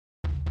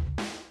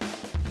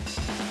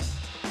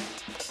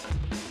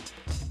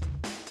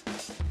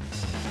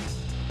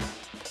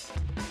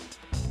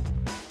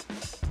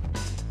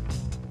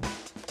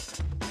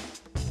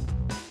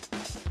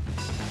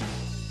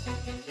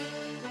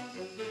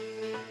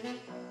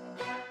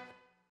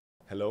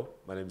Hello,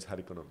 my name is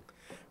Harikonon.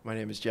 My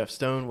name is Jeff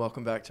Stone.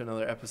 Welcome back to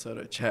another episode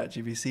of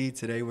ChatGBC.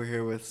 Today we're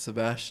here with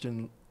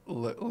Sebastien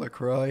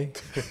Lacroix.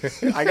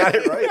 I got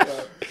it right,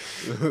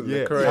 though. Yeah,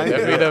 Lacroix, I,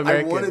 definitely the I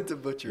American. wanted to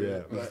butcher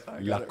it, but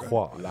I got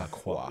Lacroix. it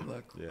Lacroix.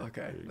 right. Yeah.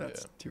 Okay,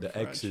 that's too The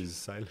French. X is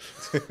silent.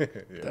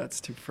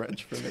 That's too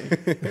French for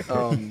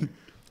me.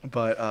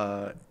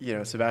 But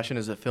Sebastien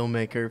is a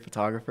filmmaker,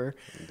 photographer.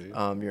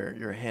 Indeed.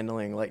 You're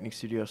handling Lightning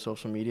Studio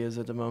social medias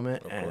at the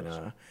moment, Of and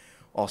course.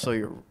 also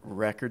you're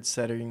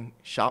record-setting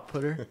shot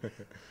putter.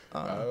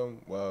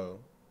 Well,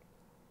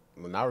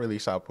 not really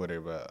shot putter,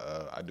 but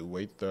I do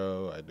weight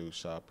throw, I do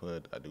shot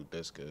put, I do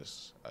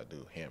discus, I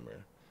do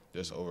hammer.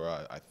 Just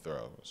overall, I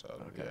throw. So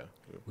Okay.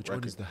 yeah. Which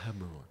one is the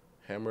hammer one?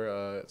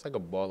 Hammer? It's like a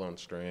ball on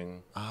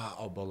string.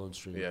 Ball on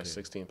string. Yeah, okay.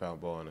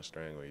 16-pound ball on a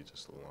string where you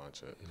just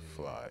launch it,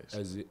 flies.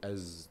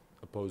 As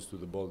opposed to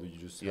the ball that you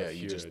just Yeah, have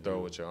you here just and throw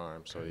with your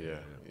arm. So Okay,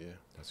 yeah.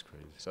 That's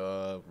crazy.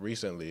 So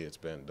recently it's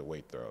been the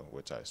weight throw,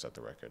 which I set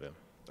the record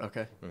in.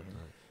 Okay.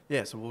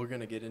 Yeah, so we're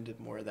going to get into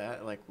more of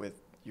that, like with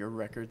your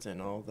records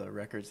and all the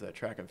records that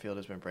track and field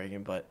has been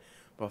breaking. But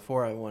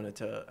before, I wanted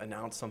to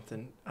announce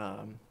something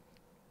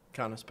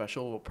kind of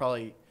special. We'll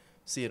probably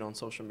see it on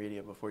social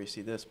media before you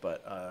see this,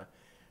 but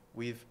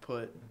we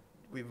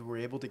were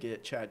able to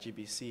get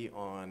ChatGBC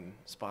on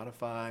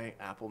Spotify,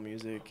 Apple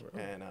Music,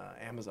 and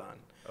Amazon.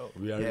 Oh,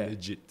 We are Yeah.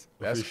 legit.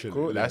 that's Officially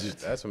cool. legit.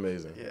 That's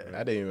amazing. Yeah.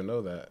 I didn't even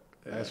know that.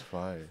 That's Yeah.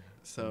 fire.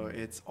 So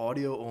it's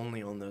audio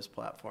only on those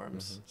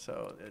platforms.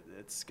 So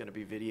it's going to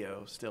be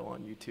video still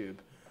on YouTube.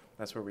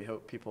 That's where we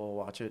hope people will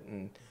watch it,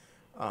 and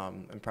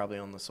probably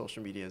on the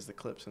social medias, the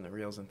clips and the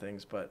reels and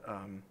things.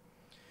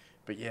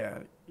 But yeah,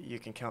 you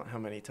can count how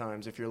many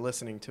times, if you're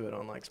listening to it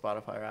on like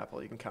Spotify or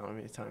Apple, you can count how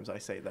many times I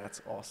say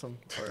that's awesome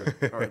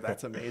or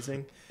that's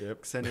amazing.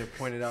 Yep. Xenia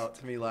pointed out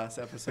to me last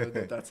episode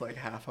that that's like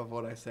half of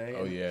what I say.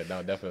 Oh yeah,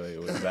 no, definitely. It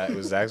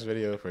was Zach's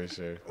video for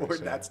sure. for Or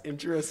sure. that's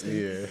interesting.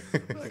 Yeah.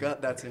 I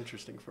got that's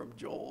interesting from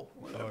Joel.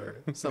 Whenever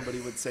somebody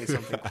would say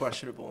something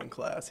questionable in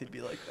class, he'd be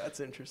like, "That's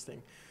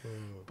interesting."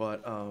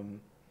 But and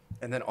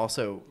then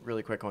also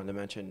really quick, I wanted to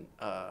mention,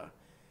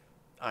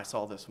 I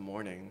saw this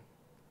morning.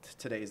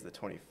 Today's the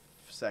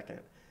 22nd.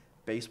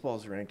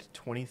 Baseball's ranked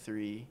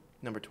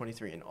number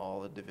 23 in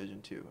all of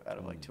Division II out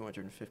of like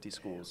 250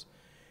 schools,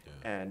 Yeah.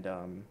 and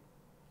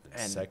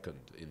And second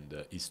in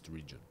the East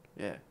region,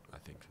 yeah, I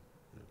think.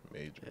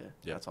 Major.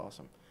 yeah, that's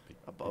awesome. Big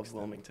Above step.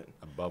 Wilmington.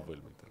 Above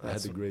Wilmington. I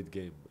That's had a a- great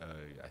game.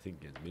 I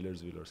think against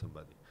Millersville or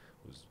somebody.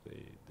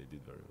 They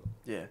did very well.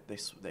 Yeah, they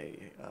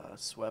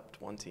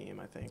swept one team,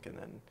 I think, and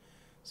then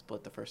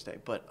split the first day.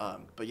 But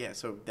yeah,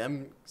 so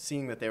them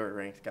seeing that they were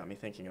ranked got me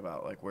thinking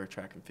about like where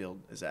track and field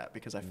is at,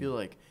 because I feel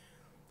like,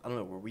 I don't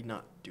know, were we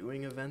not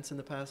doing events in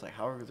the past? Like,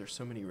 how are there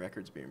so many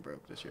records being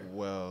broke this year?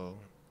 Well,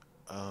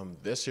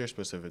 this year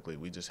specifically,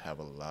 we just have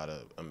a lot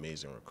of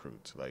amazing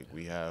recruits. Like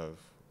we have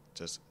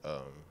just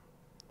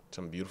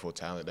some beautiful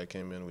talent that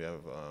came in. We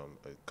have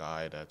a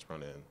guy that's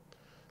running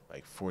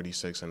like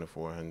 46 in the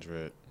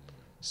 400,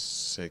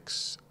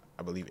 6,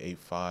 I believe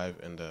 8.5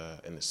 in the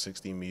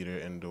 60-meter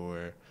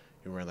indoor.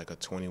 He ran like a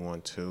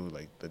 21.2.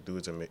 Like the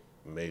dude's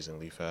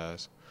amazingly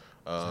fast.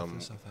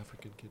 South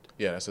African kid.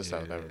 Yeah, that's a Yeah,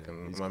 South yeah,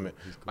 African. he's My, cool, man,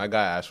 he's cool. my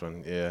guy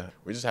Ashwin. Yeah,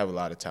 we just have a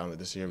lot of talent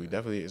this year.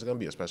 It's gonna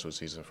be a special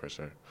season for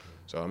sure.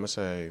 So I'm gonna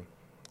say,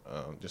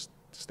 just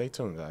stay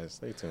tuned, guys.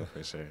 Stay tuned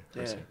for sure. For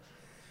Yeah. sure.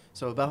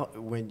 So about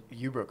when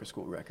you broke a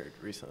school record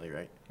recently,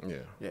 right? Yeah.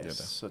 Yes. Yeah,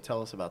 So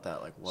tell us about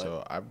that. Like what?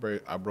 So I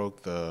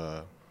broke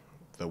the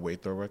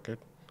weight throw record.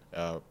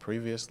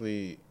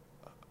 Previously,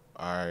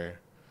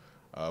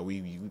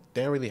 we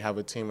didn't really have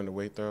a team in the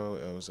weight throw.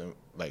 It was in,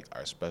 like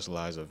our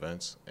specialized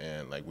events,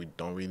 and like we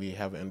don't really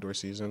have an indoor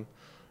season.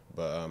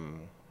 But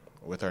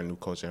with our new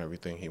coach and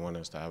everything, he wanted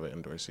us to have an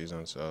indoor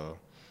season. So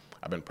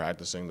I've been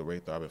practicing the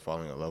weight throw. I've been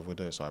falling in love with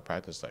it. So I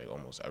practice like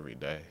almost every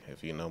day.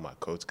 If you know, my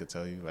coach could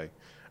tell you, like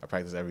I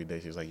practice every day.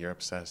 She was like, "You're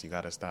obsessed. You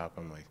gotta stop."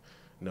 I'm like,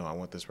 "No, I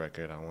want this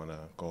record. I want to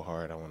go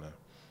hard. I want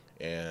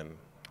to." And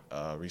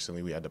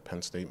recently we had the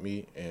Penn State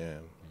meet,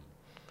 and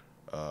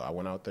I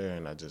went out there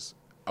and I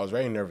was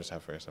very nervous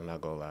at first. I'm not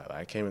gonna lie. Like,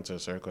 I came into a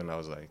circle and I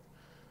was like,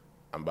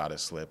 I'm about to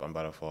slip. I'm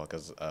about to fall.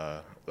 Because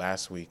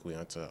last week we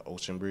went to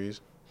Ocean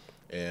Breeze,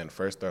 and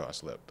first throw I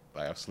slipped.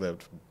 Like I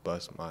slipped,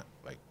 bust my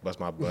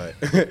butt.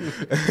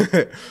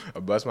 I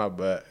bust my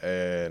butt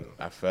and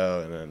I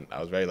fell, and then I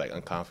was very like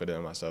unconfident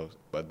in myself.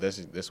 But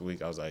this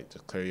week I was like,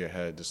 just clear your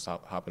head, just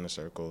hop in the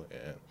circle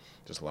and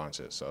just launch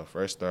it. So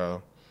first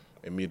throw,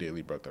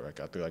 immediately broke the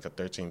record. I threw like a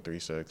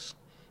 13.36,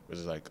 which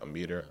is like a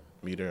meter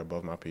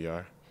above my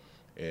PR.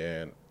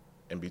 And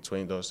in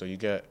between those, so you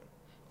get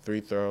 3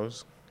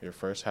 throws, your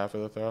first half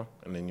of the throw,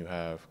 and then you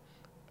have,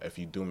 if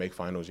you do make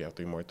finals, you have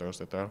 3 more throws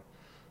to throw.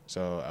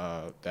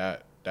 So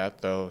that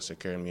throw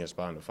secured me a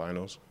spot in the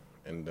finals.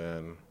 And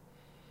then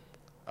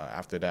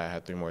after that, I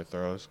had 3 more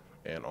throws.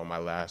 And on my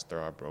last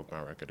throw, I broke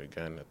my record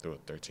again. I threw a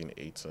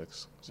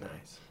 13.86. So I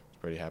was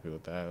pretty happy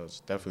with that. It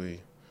was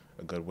definitely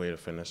a good way to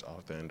finish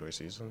off the indoor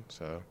season.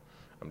 So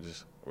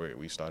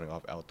we starting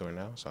off outdoor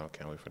now, so I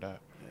can't wait for that.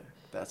 Yeah.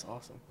 That's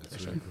awesome.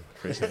 That's really cool.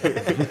 Appreciate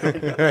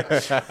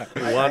it.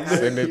 I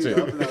Send it queued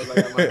to up and I was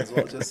like, I might as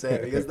well just say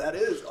it because that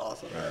is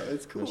awesome.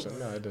 It's cool.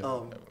 No, I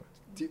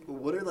did.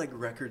 What are like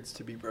records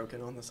to be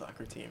broken on the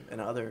soccer team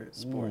and other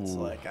sports? Ooh.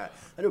 Like I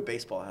know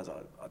baseball has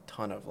a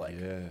ton of like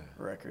Yeah.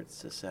 records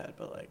to set,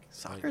 but like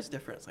soccer is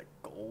different. It's like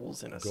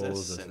goals and Goals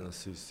assists and and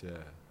assists,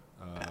 yeah.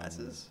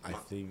 passes. I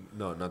think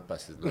no, not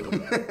passes. No.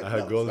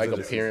 No. Goals Like and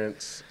assists.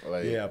 appearance,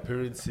 like Yeah,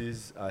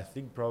 appearances. I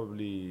think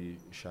probably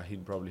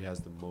Shaheen probably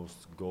has the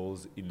most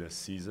goals in a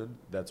season.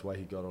 That's why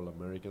he got All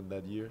American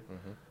that year.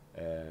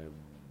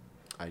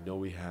 I know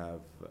we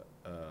have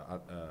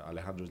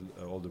Alejandro's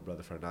older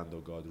brother Fernando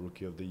got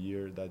Rookie of the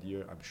Year that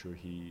year. I'm sure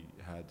he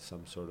had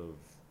some sort of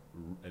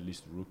at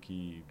least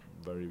rookie,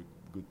 very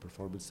good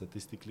performance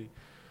statistically.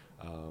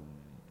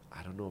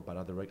 I don't know about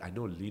other. I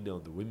know Lina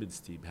on the women's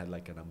team had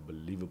like an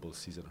unbelievable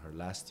season. Her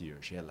last year,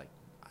 she had like,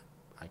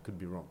 I could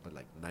be wrong, but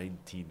like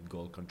 19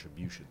 goal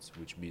contributions,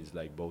 which means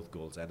like both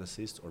goals and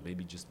assists, or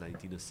maybe just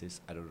 19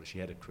 assists. I don't know. She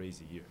had a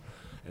crazy year,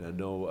 and I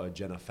know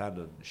Jenna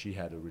Fannon. She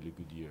had a really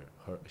good year.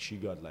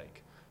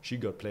 She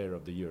got Player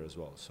of the Year as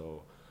well.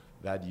 So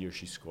that year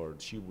she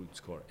scored. She would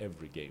score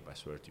every game. I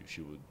swear to you,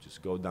 she would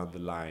just go down the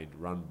line,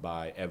 run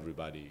by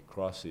everybody,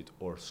 cross it,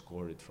 or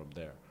score it from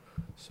there.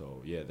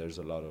 So yeah, there's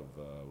a lot of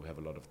we have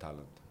a lot of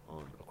talent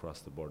across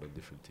the board on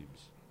different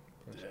teams.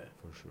 Yeah,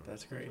 for sure.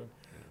 that's great.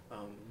 Yeah.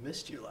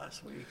 Missed you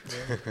last week.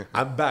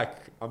 I'm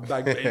back,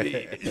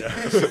 baby.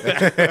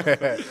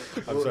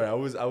 I'm sorry,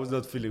 I was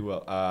not feeling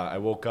well. I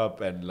woke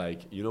up and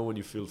like, you know when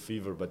you feel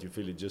fever but you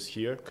feel it just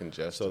here,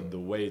 congestion. So the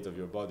weight of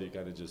your body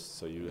kind of just,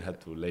 so you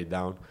had to lay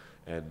down,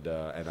 and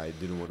I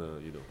didn't want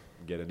to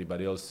get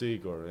anybody else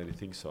sick or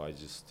anything, so I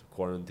just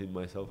quarantined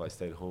myself. I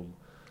stayed home,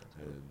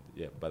 and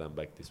yeah, but I'm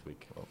back this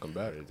week. Welcome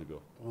back. Ready to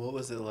go. What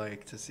was it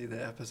like to see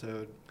the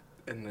episode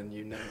and then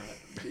you not?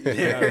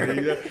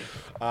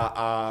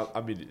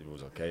 I mean, it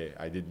was okay.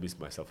 I did miss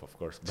myself, of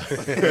course, but,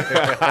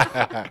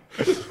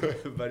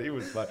 but it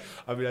was fun.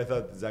 I mean, I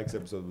thought Zach's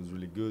episode was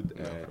really good,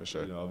 No, and for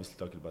sure. obviously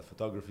talking about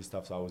photography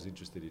stuff, so I was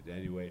interested in it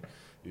anyway,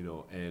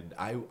 and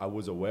I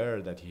was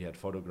aware that he had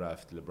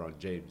photographed LeBron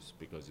James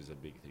because it's a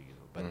big thing,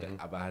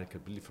 but I had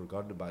completely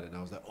forgotten about it, and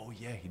I was like, oh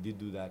yeah, he did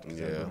do that, because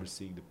I remember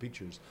seeing the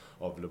pictures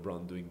of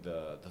LeBron doing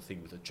the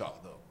thing with the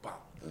chalk,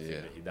 the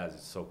thing that he does.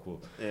 It's so cool.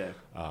 Yeah.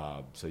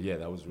 So yeah,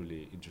 that was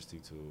really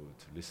interesting to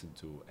listen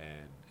to,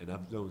 and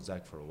I've known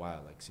Zach for a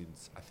while, like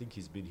since I think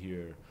he's been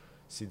here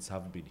since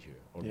I've been here,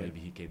 or maybe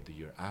he came the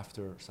year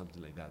after,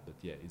 something like that. But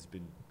yeah,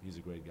 he's a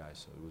great guy,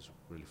 so it was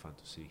really fun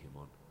to see him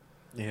on.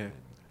 Yeah. And,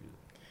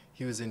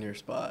 He was in your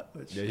spot,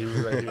 which yeah, he was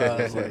right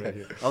here. Right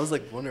here. I was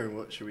like wondering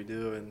what should we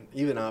do, and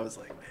even I was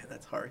like, man,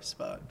 that's Hari's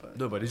spot. But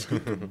No, but it's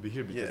good to be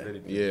here because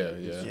then yeah,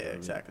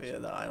 exactly. Yeah,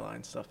 the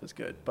eyeline stuff is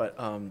good. But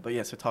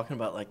yeah, so talking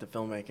about like the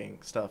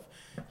filmmaking stuff,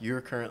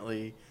 you're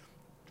currently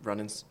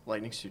running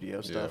Lightning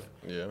Studio stuff.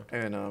 Yeah.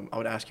 And I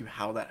would ask you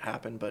how that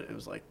happened, but it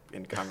was like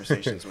in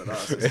conversations with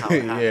us is how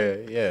it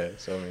happened. Yeah.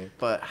 So I mean,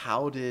 But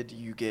how did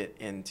you get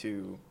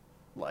into,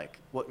 like,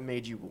 what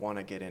made you want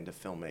to get into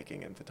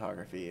filmmaking and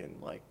photography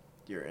and like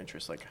your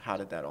interest? Like, how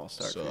did that all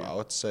start? so for you? I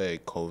would say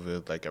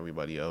COVID, like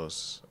everybody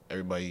else,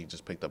 everybody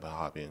just picked up a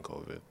hobby in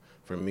COVID.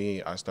 For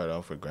me, I started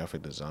off with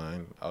graphic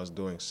design. I was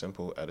doing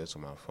simple edits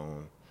on my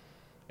phone,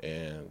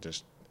 and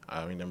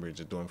I remember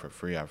just doing it for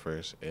free at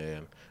first,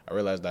 and I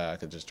realized that I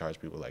could just charge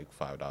people like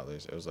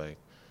 $5. It was like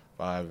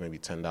 $5, maybe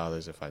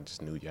 $10 if I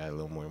just knew you had a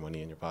little more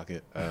money in your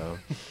pocket.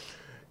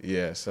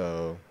 Yeah,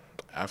 so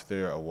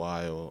after a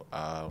while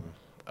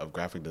of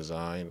graphic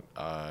design,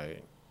 I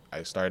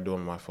started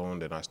doing my phone,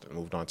 then I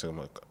moved on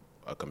to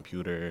a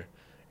computer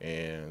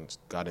and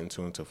got in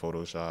tune to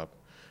Photoshop,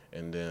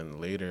 and then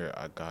later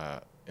I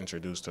got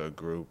introduced to a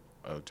group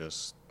of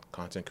just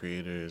content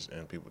creators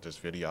and people,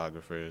 just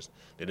videographers.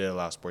 They did a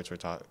lot of sports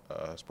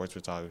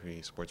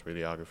photography, sports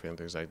videography, and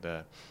things like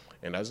that.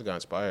 And I just got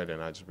inspired,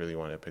 and I just really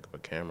wanted to pick up a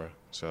camera.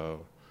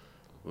 So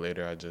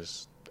later, I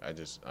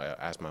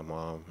asked my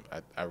mom.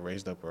 I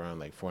raised up around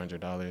like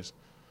 $400,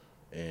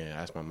 and I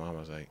asked my mom. I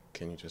was like,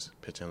 "Can you just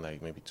pitch in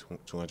like maybe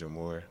 200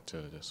 more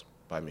to just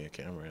buy me a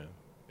camera?"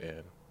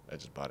 And I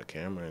just bought a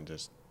camera and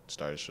just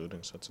started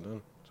shooting since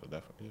then. So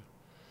definitely,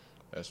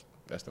 that's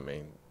the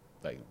main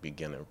like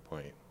beginning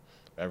point.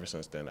 Ever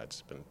since then, I've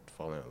just been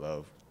falling in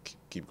love,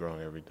 keep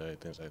growing every day,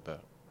 things like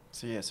that.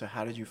 So yeah, so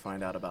how did you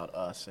find out about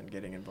us and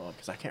getting involved?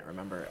 Because I can't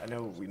remember. I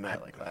know we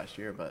met like last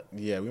year, but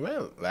yeah, we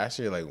met last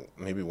year like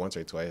maybe once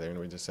or twice. I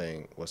remember just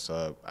saying what's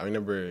up. I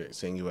remember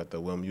seeing you at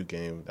the WilMU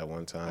game that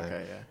one time.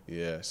 Okay,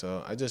 yeah.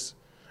 So I just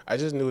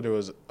knew there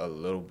was a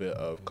little bit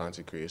of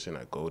content creation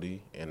at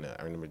Goldie, and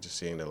I remember just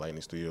seeing the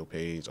Lightning Studio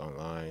page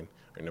online.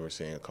 I remember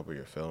seeing a couple of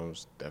your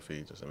films.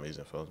 Definitely just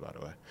amazing films, by the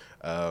way.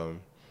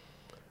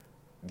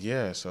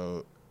 Yeah,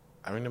 so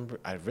I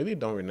really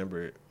don't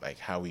remember like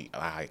how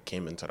I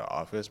came into the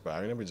office, but I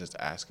remember just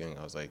asking.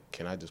 I was like,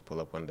 "Can I just pull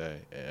up one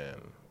day?"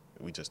 And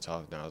we just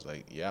talked, and I was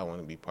like, yeah, I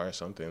want to be part of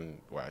something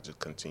where I just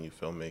continue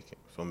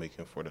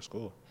filmmaking for the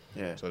school.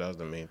 Yeah. So that was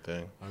the main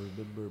thing. I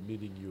remember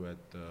meeting you at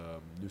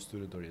new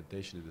student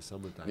orientation in the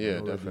summertime. Yeah,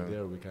 And already definitely.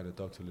 there, we kind of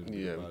talked a little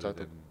Yeah, bit we about talked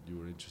it, and you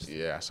were interested.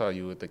 Yeah, I saw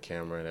you with the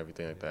camera and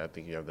everything like that. I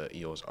think you have the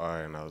EOS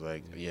R, and I was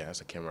like, yeah,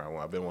 that's a camera I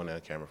want. I've been wanting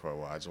a camera for a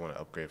while. I just want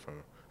to upgrade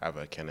from. I have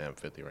a Canon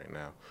M50 right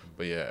now,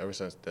 but yeah, ever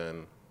since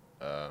then,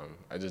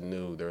 I just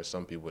knew there were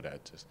some people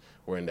that just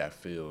were in that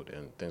field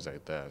and things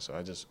like that. So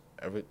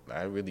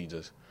I really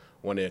just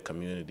wanted a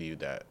community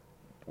that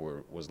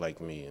was like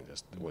me and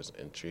just was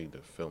intrigued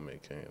with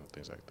filmmaking and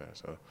things like that.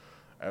 So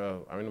I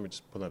remember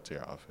just pulling up to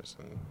your office,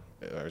 and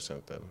ever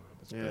since then,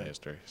 it's been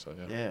history. So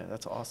yeah. Yeah,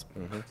 that's awesome.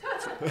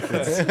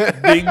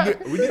 Ding.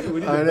 We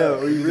need I know,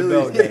 we need really a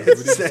bell, guys. We need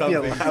say a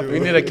something lot. We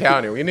need a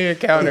counter. We need a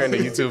counter in the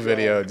YouTube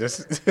video.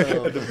 Just at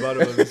the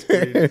bottom of the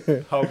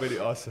screen. How many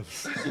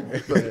awesomes?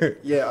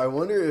 But yeah, I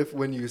wonder if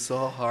when you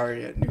saw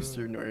Hari at new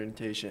student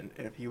orientation,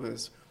 if it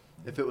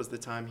was the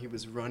time he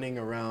was running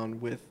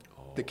around with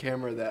the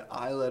camera that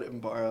I let him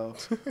borrow,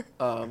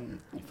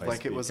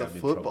 like it was a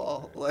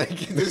football. Like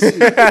this,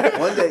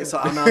 one day, so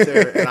I'm out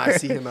there and I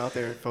see him out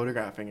there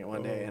photographing it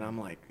one day, and I'm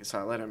like, so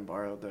I let him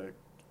borrow the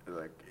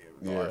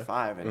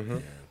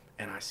R5,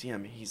 and I see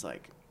him. He's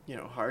like,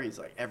 Hari's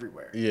like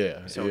everywhere.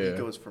 Yeah. So he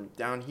goes from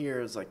down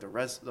here is like the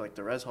res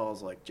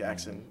halls like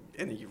Jackson,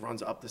 and he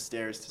runs up the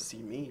stairs to see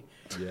me.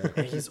 Yeah.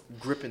 And he's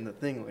gripping the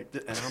thing like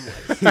this, and I'm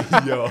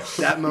like, Yo.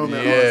 that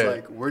moment I was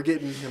like, we're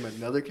getting him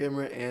another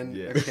camera and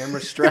a camera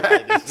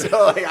strap.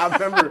 So like I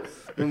remember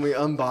when we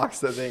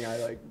unboxed the thing, I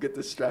like get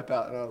the strap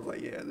out and I was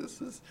like, yeah, this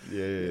is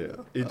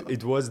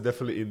It was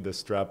definitely in the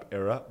strap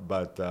era,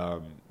 but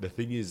the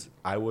thing is,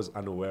 I was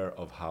unaware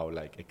of how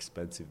like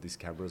expensive these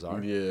cameras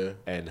are,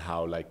 and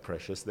how like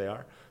precious they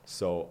are.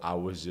 So I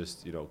was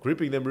just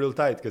gripping them real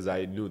tight because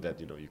I knew that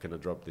you cannot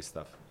drop this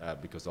stuff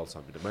because also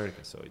I'm in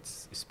America, so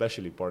it's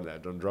especially important that I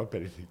don't drop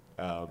anything.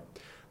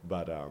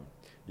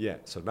 Yeah,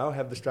 so now I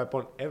have the strap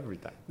on every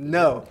time.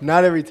 No,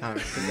 not every time.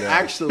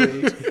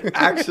 Actually,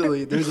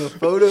 there's a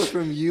photo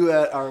from you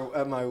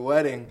at my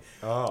wedding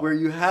where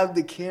you have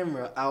the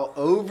camera out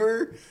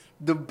over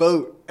the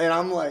boat, and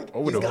I'm like, I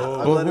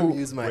let him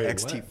use my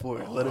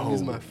XT4. Let him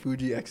use my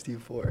Fuji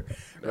XT4.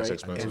 That's right?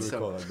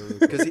 expensive.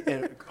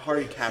 And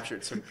Hari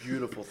captured some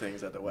beautiful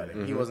things at the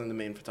wedding. He wasn't the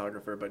main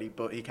photographer, but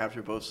he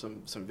captured both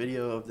some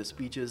video of the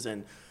speeches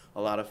and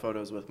a lot of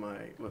photos with my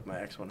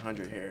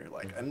X100 here.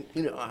 Like, and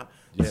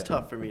it's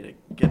tough for me to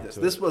get this.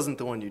 This wasn't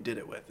the one you did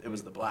it with. It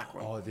was the black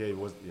one. Oh, yeah, it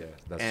was. Yeah,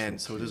 that's and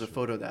so there's a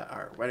photo that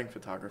our wedding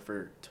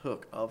photographer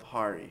took of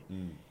Hari,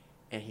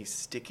 and he's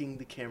sticking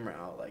the camera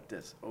out like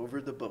this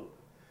over the boat.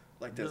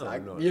 Like this. Yeah.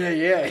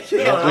 One-handed?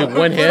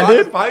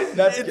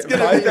 It's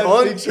going to be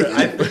on picture.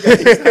 I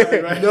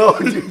think right. No,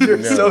 dude,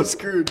 you're so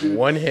screwed, dude.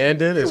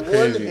 One-handed is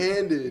crazy.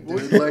 One-handed,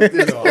 dude. Like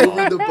this,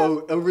 over the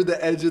boat, over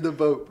the edge of the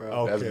boat, bro.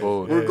 Okay. That's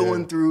bold. We're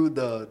going through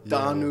the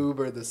Danube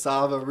or the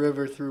Sava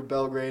River through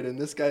Belgrade, and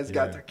this guy's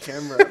got the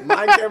camera,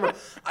 my camera.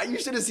 You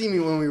should have seen me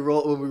when we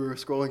were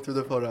scrolling through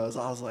the photos.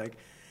 I was like,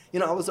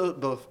 I was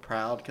both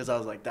proud because I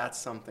was like, that's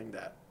something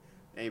that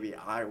maybe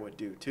I would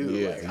do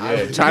too.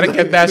 Trying to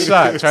get that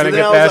shot.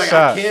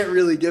 I can't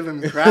really give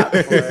him crap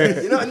for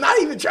it.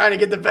 Not even trying to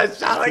get the best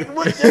shot. Like,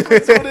 what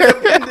difference would it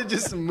have been to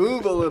just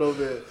move a little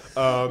bit?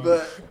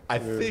 But I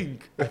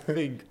think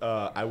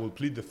I will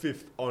plead the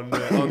fifth on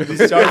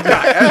this charge. I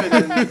got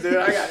evidence, dude.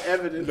 I got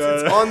evidence.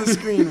 It's on the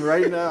screen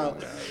right now.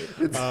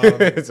 It's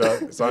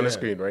on the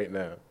screen right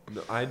now.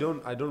 No, I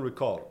don't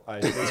recall.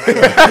 I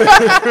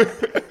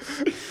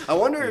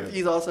wonder if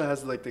he also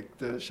has like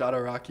the shot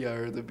of rakia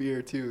or the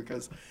beer too,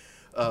 because.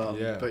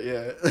 But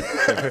yeah.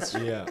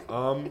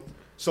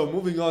 So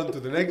moving on to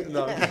the next.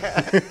 No,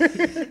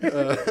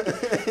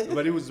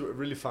 but it was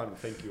really fun.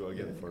 Thank you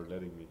again for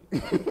letting me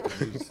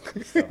use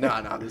stuff.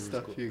 No, the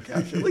stuff you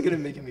captured. Look at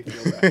him making me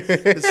feel bad.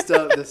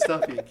 The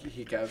stuff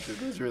he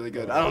captured was really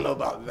good. I don't know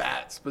about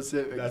that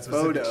specific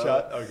photo.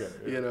 Shot. Okay.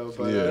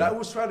 But I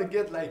was trying to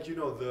get like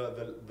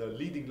the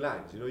leading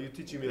lines. You're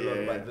teaching me a lot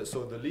about that.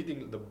 So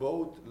the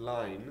boat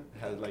line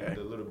has like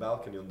the little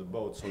balcony on the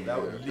boat. So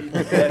that would lead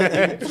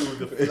into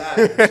the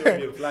flag. Show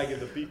me a flag and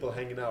the people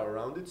hanging out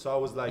around it. So I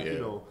was like,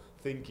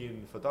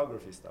 thinking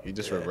photography stuff. He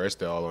just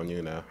reversed it all on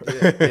you now.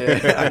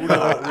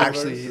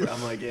 Actually,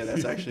 I'm like,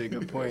 that's actually a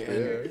good point.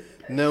 And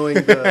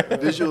knowing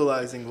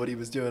visualizing what he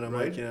was doing, I'm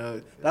like,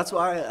 that's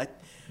why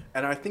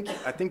I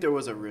think there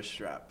was a wrist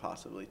strap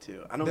possibly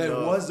too. I don't know.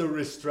 There was a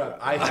wrist strap.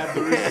 I had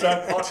the wrist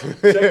strap.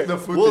 Check the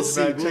footage. We'll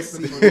see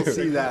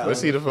that.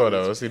 Let's see the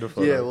photo.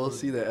 Yeah, we'll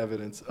see the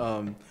evidence.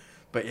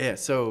 But yeah,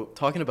 so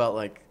talking about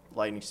like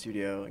Lightning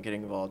Studio and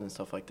getting involved in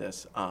stuff like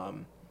this,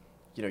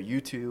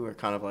 you two are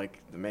kind of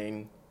like the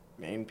main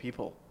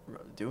people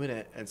doing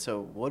it. And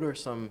so what are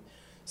some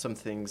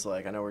things,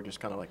 like, I know we're just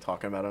kind of like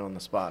talking about it on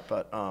the spot,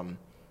 but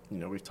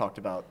we've talked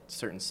about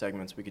certain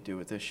segments we could do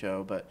with this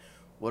show, but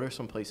what are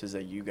some places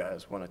that you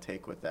guys want to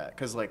take with that?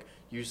 Because like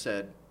you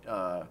said,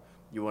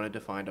 you wanted to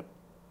find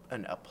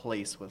a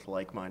place with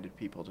like-minded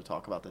people to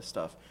talk about this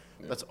stuff.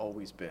 That's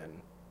always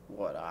been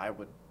what I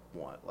would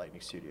want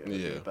Lightning Studio to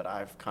be, but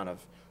I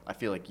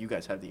feel like you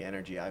guys have the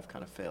energy. I've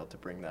kind of failed to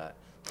bring that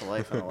to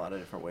life in a lot of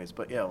different ways.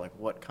 But yeah, like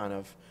what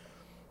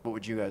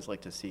would you guys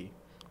like to see?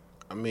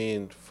 I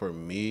mean, for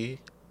me,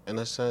 in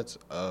a sense,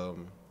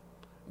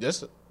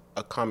 just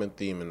a common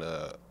theme in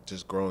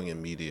just growing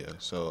in media.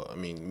 So, I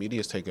mean, media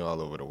is taken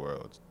all over the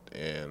world,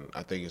 and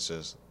I think it's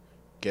just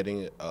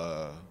getting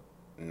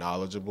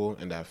knowledgeable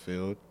in that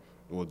field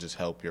will just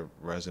help your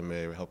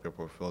resume, help your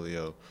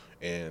portfolio,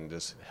 and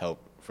just help,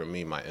 for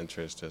me, my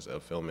interest is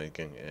of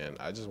filmmaking. And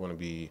I just want to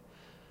be,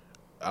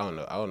 I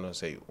don't know,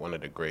 say one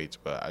of the greats,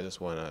 but I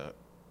just want to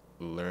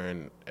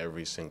learn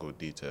every single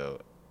detail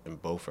in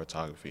both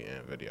photography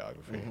and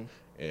videography. Mm-hmm.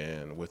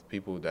 And with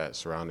people that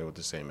surrounded with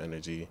the same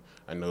energy,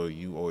 I know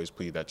you always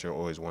plead that you're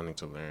always wanting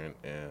to learn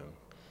and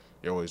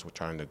you're always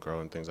trying to grow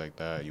and things like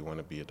that. You want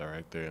to be a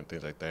director and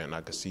things like that. And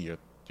I could see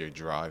your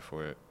drive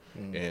for it.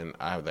 Mm-hmm. And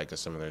I have like a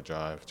similar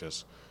drive,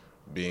 just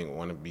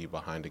want to be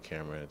behind the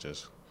camera and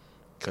just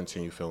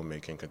continue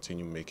filmmaking,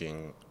 continue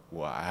making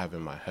what I have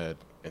in my head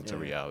into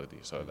reality.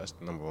 So that's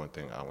the number one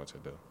thing I want to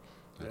do.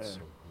 That's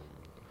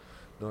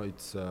no,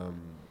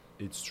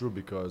 it's true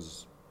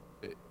because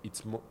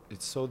it's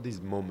so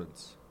these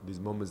moments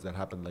that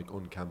happen like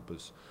on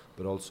campus,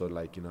 but also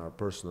like in our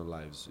personal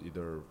lives,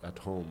 either at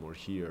home or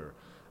here,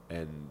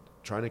 and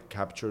trying to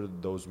capture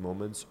those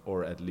moments,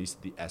 or at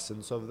least the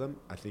essence of them,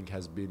 I think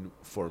has been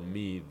for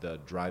me the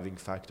driving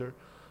factor.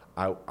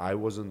 I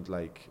wasn't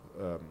like,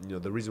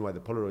 the reason why the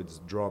Polaroids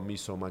draw me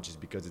so much is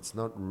because it's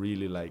not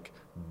really like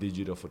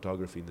digital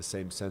photography in the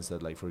same sense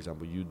that, like, for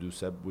example, you do,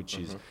 Seb, which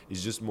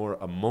is just more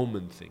a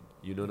moment thing,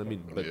 you know what I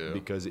mean? But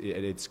because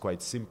it's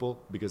quite simple,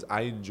 because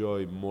I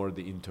enjoy more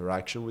the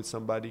interaction with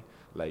somebody,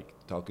 like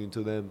talking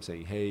to them,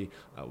 saying, hey,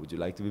 would you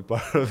like to be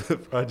part of the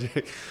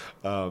project?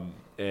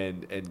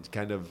 And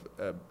kind of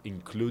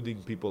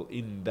including people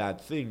in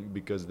that thing,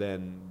 because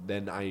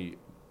then I,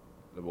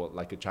 well,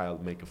 like a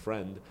child make a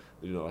friend,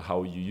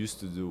 how you used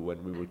to do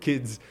when we were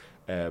kids,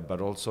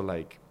 but also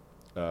like,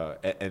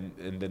 and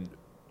then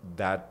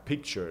that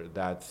picture,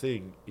 that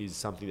thing is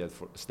something that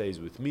stays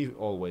with me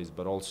always,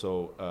 but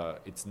also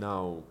it's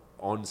now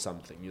on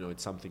something,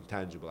 it's something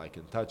tangible. I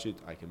can touch it,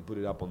 I can put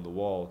it up on the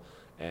wall,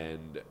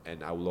 and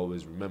I will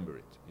always remember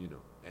it,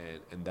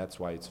 and that's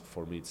why it's,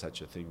 for me, it's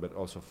such a thing. But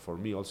also for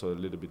me, also a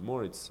little bit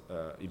more, it's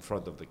in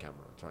front of the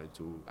camera, trying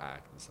to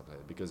act and stuff like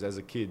that. Because as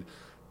a kid,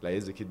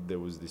 there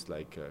was this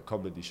like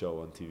comedy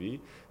show on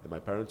TV that my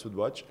parents would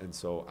watch, and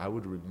so I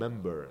would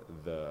remember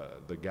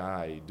the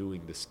guy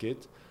doing the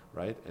skit,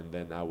 right? And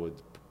then I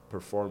would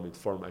perform it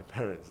for my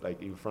parents,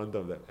 like in front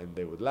of them, and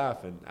they would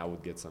laugh, and I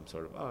would get some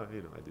sort of, I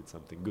did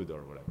something good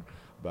or whatever.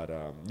 But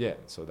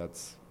so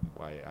that's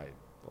why I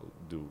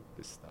do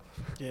this stuff.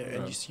 Yeah,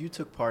 and you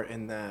took part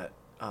in that.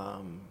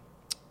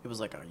 It was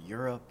like a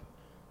Europe.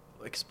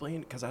 Explain,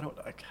 because I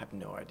have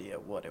no idea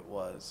what it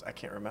was. I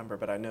can't remember,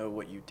 but I know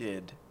what you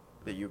did.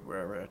 That you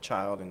were a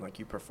child and like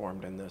you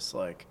performed in this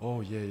like.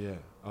 Oh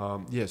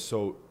yeah.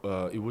 So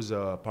it was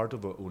a part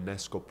of a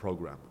UNESCO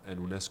program, and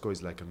UNESCO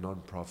is like a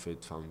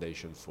non-profit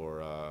foundation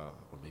for, or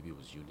maybe it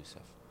was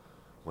UNICEF,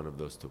 one of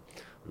those two.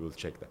 We will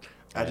check that.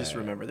 I just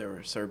remember there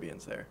were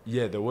Serbians there.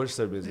 Yeah, there were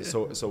Serbians.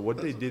 So what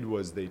they did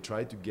was they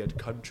tried to get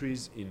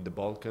countries in the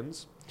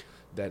Balkans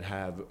that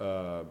have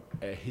a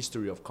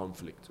history of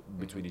conflict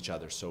between each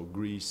other. So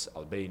Greece,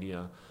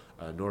 Albania,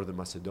 Northern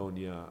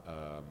Macedonia.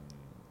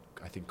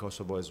 I think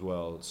Kosovo as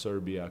well,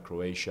 Serbia,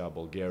 Croatia,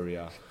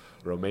 Bulgaria,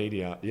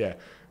 Romania. Yeah,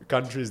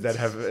 countries that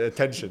have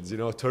tensions,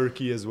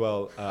 Turkey as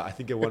well. I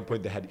think at one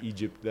point they had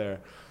Egypt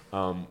there.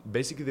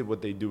 Basically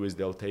what they do is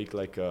they'll take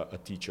like a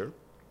teacher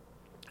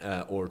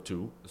or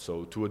two,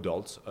 so two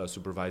adults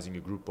supervising a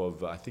group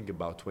of, I think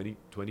about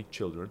 20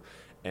 children.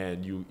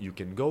 And you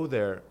can go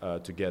there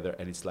together,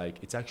 and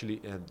it's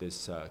actually at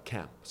this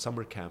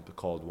summer camp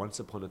called Once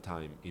Upon a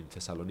Time in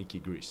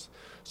Thessaloniki, Greece.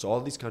 So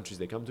all these countries,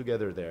 they come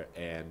together there,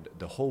 and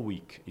the whole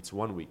week, it's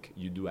 1 week,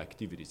 you do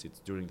activities. It's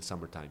during the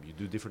summertime. You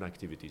do different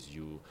activities.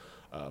 You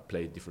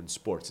play different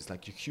sports. It's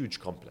like a huge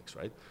complex,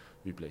 right?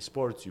 You play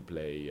sports, you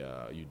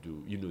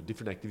do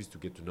different activities to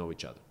get to know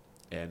each other.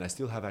 And I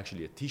still have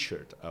actually a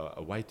T-shirt,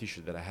 a white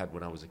T-shirt that I had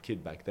when I was a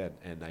kid back then,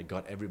 and I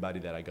got everybody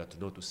that I got to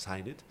know to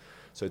sign it.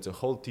 So it's a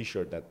whole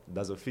T-shirt that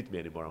doesn't fit me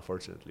anymore,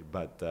 unfortunately,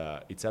 but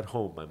it's at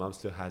home. My mom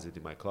still has it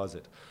in my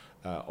closet,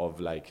 of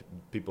like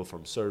people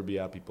from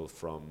Serbia, people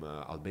from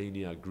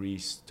Albania,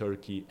 Greece,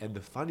 Turkey. And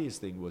the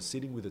funniest thing was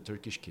sitting with the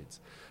Turkish kids,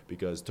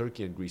 because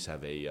Turkey and Greece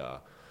have a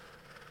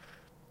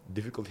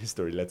difficult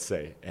history, let's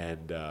say,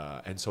 and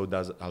so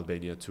does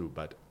Albania too.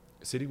 But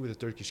sitting with the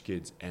Turkish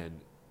kids and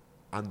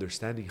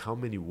understanding how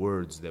many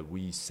words that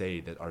we say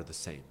that are the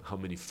same, how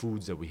many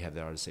foods that we have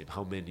that are the same,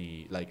 how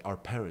many, like, our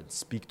parents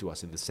speak to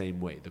us in the same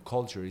way. The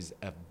culture is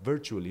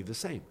virtually the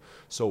same.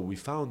 So we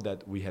found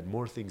that we had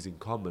more things in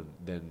common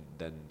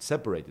than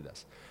separated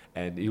us.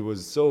 And it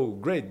was so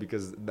great,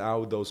 because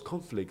now those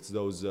conflicts,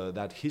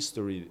 that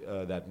history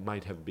that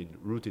might have been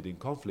rooted in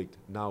conflict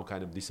now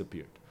kind of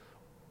disappeared.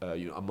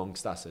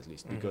 Amongst us at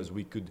least, because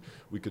we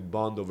could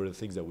bond over the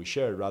things that we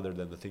shared rather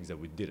than the things that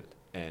we didn't.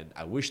 And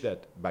I wish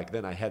that back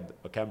then I had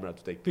a camera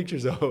to take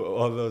pictures of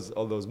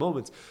all those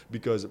moments,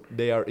 because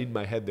they are in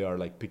my head. They are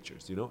like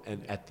pictures, you know.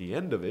 And at the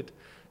end of it,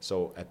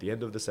 so at the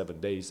end of the 7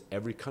 days,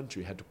 every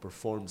country had to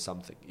perform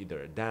something,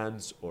 either a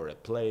dance or a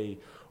play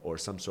or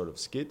some sort of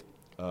skit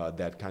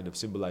that kind of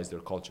symbolized their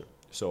culture.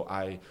 So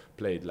I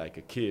played like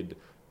a kid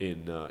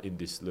in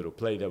this little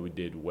play that we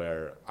did,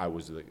 where I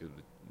was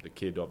the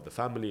kid of the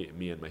family.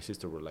 Me and my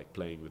sister were like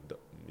playing with the,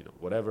 you know,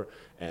 whatever,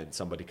 and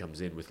somebody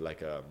comes in with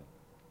like a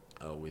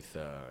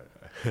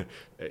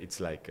it's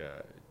like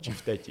a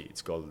chifteti.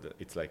 It's called.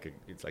 It's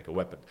like a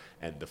weapon,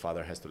 and the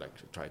father has to like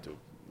try to,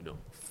 you know,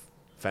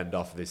 fend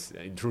off this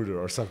intruder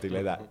or something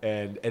like that.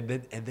 And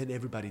then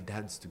everybody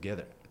danced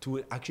together to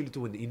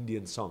an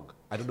Indian song.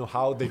 I don't know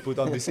how they put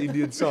on this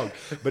Indian song,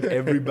 but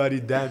everybody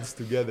danced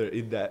together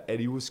in that, and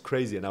it was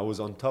crazy. And I was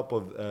on top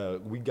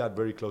of. We got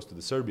very close to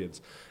the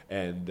Serbians,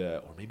 and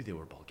or maybe they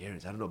were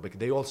Bulgarians. I don't know, but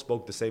they all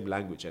spoke the same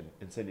language. And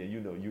Senja,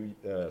 you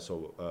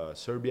know,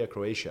 Serbia,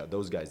 Croatia,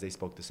 those guys, they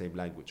spoke the same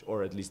language,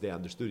 or at least they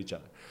understood each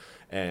other.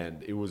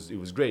 And it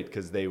was great,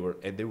 because they were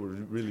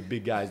really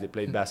big guys. They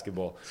played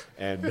basketball,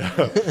 and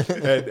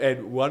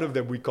and one of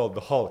them we called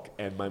the Hulk.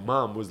 And my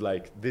mom was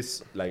like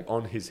this, like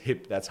on his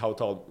hip. That's how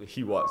tall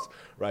he was,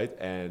 right?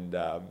 And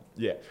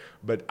yeah,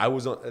 but I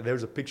was on.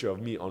 There's a picture of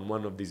me on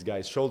one of these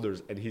guys'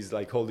 shoulders, and he's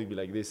like holding me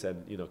like this,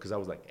 and you know, because I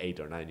was like 8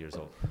 or 9 years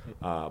old.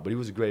 But it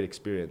was a great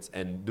experience,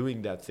 and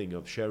doing that thing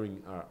of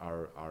sharing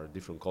our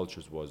different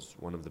cultures was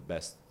one of the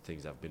best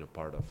things I've been a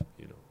part of,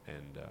 you know,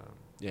 and.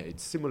 Yeah,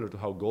 it's similar to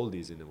how gold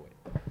is in a way,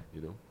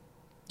 you know?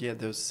 Yeah,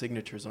 those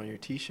signatures on your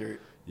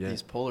T-shirt,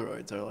 these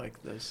Polaroids are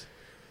like those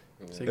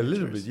signatures. A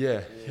little bit,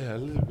 yeah, a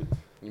little bit.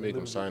 You make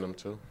them sign them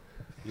too?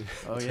 Yeah.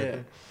 Oh,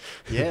 yeah.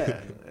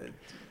 Yeah.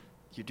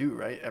 You do,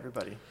 right?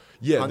 Everybody.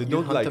 Yeah, they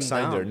don't like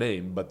sign their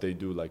name, but they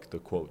do like the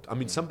quote. I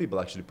mean, some people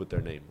actually put their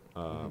name.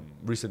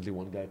 Recently,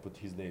 one guy put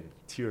his name,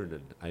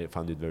 Tiernan. I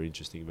found it very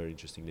interesting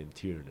name,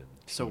 Tiernan.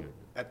 So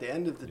at the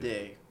end of the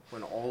day,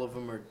 when all of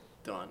them are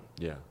done,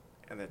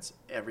 and it's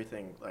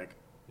everything, like,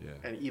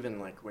 and even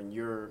like when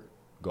you're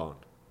gone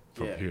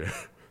from here,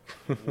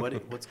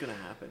 what's gonna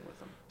happen with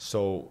them?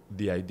 So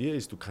the idea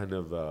is to kind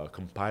of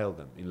compile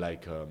them in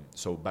like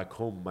so back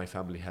home my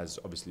family has,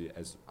 obviously,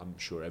 as I'm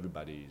sure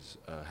everybody's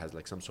has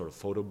like some sort of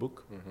photo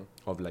book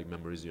of like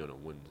memories, you know,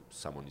 when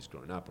someone is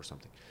growing up or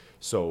something.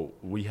 So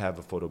we have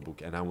a photo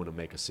book, and I want to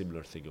make a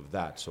similar thing of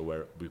that, so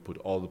where we put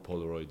all the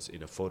Polaroids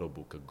in a photo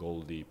book, a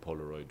Goldie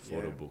Polaroid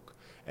photo book,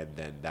 and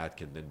then that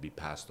can then be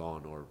passed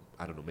on, or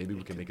I don't know, maybe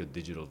we can make a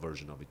digital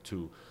version of it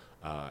too,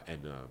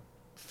 and a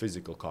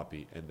physical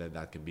copy, and then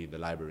that can be in the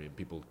library,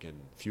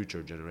 and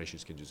future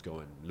generations can just go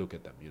and look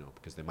at them, you know,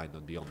 because they might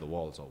not be on the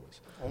walls always.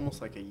 Almost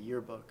like a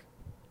yearbook.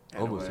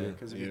 Almost, yeah.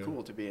 Because it'd be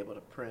cool to be able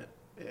to print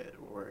it,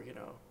 or, you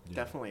know,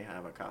 definitely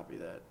have a copy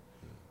that.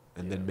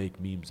 And then make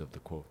memes of the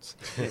quotes.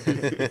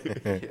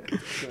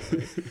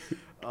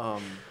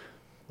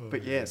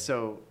 But yeah,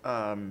 so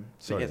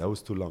sorry, that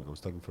was too long. I was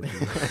talking for too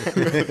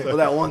long. Well,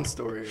 that one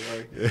story,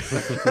 like,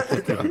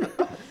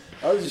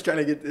 I was just trying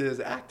to get his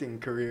acting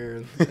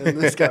career, and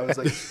this guy was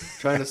like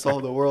trying to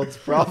solve the world's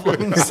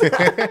problems.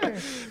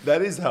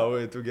 That is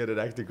how to get an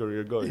acting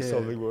career going,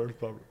 solving world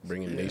problems,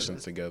 bringing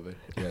nations together.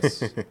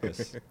 Yes.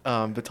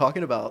 But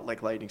talking about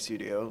like Lighting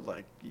Studio,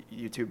 like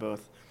you two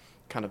both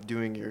kind of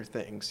doing your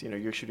things. You know,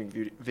 you're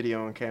shooting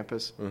video on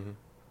campus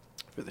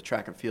for the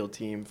track and field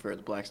team, for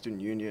the Black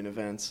Student Union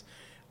events,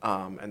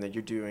 and then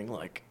you're doing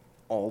like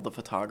all the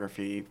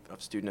photography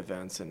of student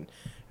events and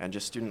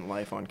just student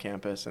life on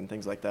campus and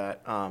things like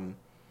that.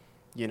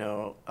 You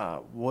know,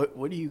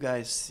 what do you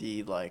guys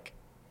see like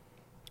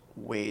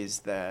ways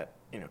that,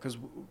 you know,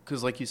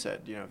 because like you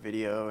said, you know,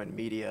 video and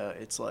media,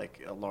 it's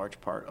like a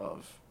large part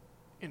of,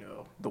 you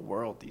know, the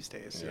world these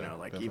days. You know,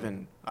 like definitely.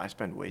 Even I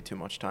spend way too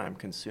much time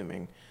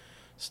consuming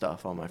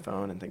stuff on my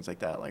phone and things like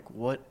that. Like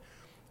what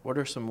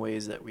are some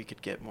ways that we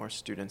could get more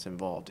students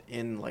involved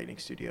in Lighting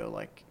Studio,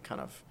 like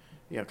kind of,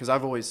 you know, because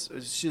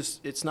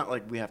it's not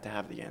like we have to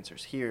have the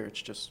answers here.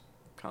 It's just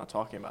kind of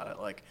talking about it,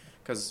 like,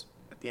 because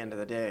at the end of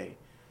the day,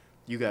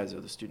 you guys are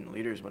the student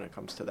leaders when it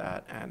comes to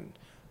that, and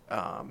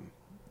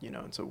you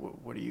know, and so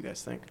what do you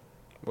guys think?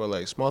 Well,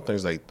 like small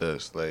things like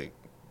this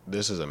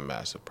is a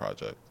massive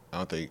project. I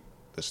don't think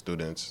the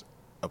students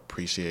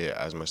appreciate it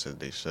as much as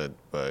they should,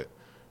 but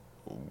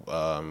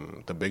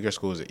the bigger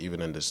schools, even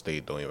in the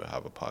state, don't even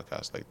have a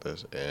podcast like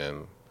this,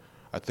 and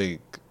I think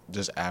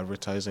just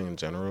advertising in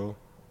general,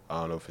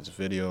 I don't know if it's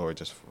video or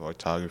just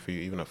photography,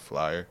 even a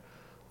flyer,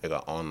 like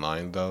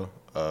online though,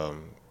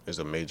 is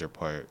a major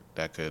part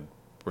that could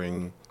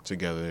bring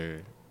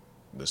together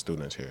the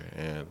students here.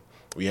 And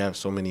we have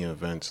so many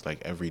events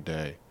like every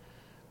day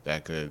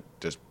that could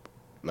just,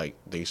 like,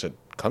 they should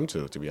come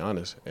to be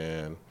honest.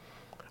 And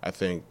I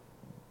think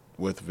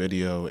with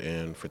video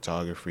and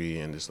photography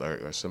and just like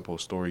a simple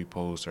story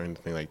post or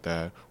anything like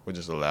that, would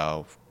just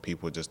allow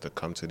people just to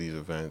come to these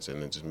events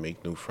and then just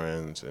make new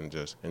friends and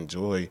just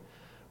enjoy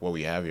what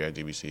we have here at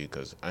GBC,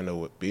 because I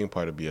know being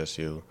part of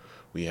BSU,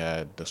 we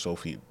had the soul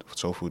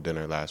food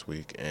dinner last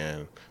week,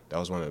 and that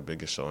was one of the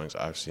biggest showings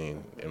I've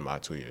seen in my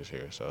 2 years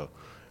here. So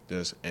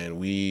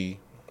we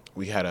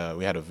had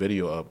a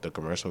video up, the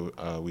commercial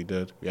we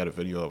did. We had a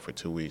video up for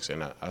 2 weeks,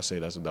 and I say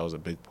that was a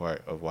big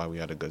part of why we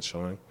had a good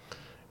showing.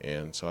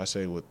 And so I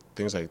say with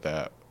things like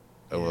that,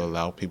 it will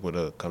allow people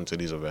to come to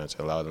these events,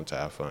 allow them to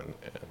have fun,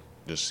 and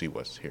just see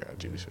what's here at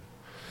GBC.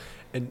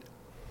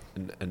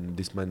 And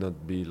this might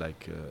not be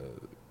like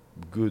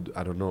good,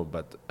 I don't know,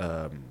 but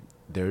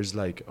there's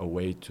like a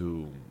way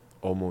to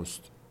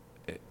almost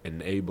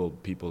enable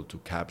people to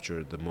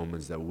capture the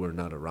moments that we're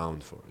not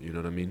around for. You know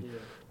what I mean? Yeah.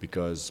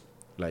 Because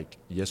like,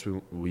 yes,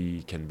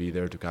 we can be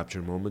there to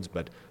capture moments,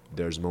 but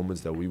there's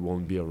moments that we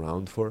won't be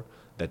around for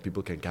that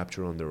people can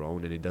capture on their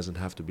own, and it doesn't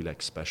have to be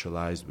like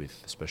specialized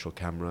with special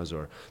cameras.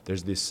 Or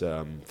there's this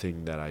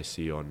thing that I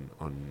see on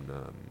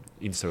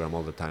Instagram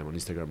all the time, on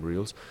Instagram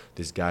Reels,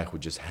 this guy who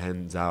just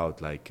hands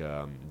out like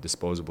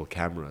disposable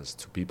cameras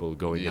to people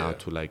going out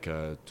to like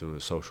to a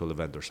social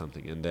event or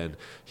something, and then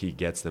he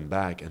gets them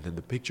back, and then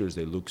the pictures,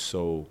 they look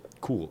so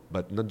cool,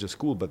 but not just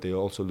cool, but they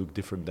also look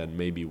different than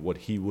maybe what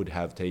he would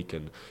have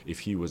taken if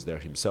he was there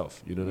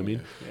himself. You know what I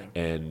mean?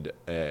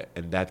 Yeah.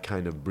 And that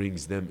kind of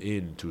brings them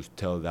in to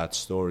tell that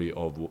story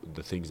of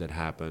the things that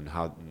happened,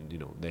 how, you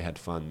know, they had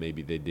fun,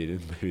 maybe they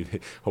didn't,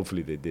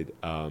 hopefully they did,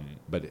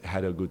 but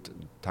had a good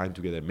time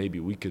together. Maybe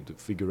we could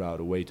figure out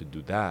a way to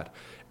do that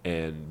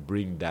and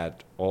bring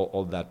that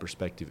all that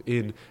perspective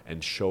in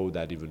and show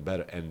that even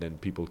better, and then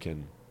people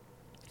can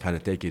kind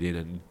of take it in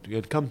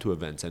and come to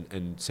events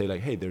and say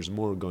like, hey, there's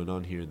more going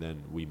on here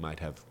than we might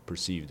have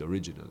perceived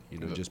originally, you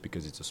know, just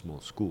because it's a small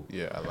school.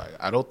 Yeah,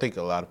 I don't think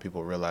a lot of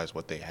people realize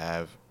what they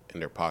have in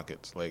their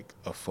pockets. Like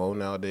a phone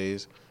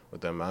nowadays, with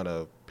the amount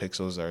of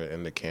pixels that are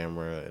in the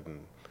camera,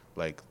 and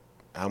like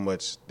how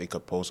much they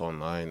could post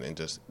online and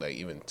just like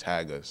even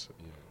tag us.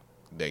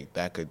 Yeah.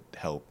 That could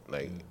help.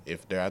 Like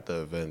if they're at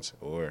the events,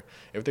 or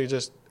if they're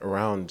just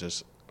around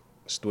just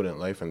student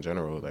life in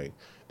general, like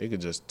they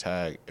could just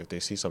tag if they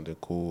see something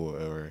cool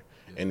or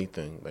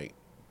anything, like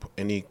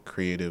any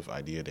creative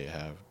idea they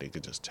have, they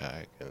could just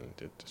tag and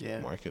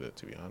just market it,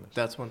 to be honest.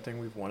 That's one thing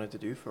we've wanted to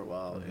do for a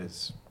while,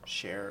 is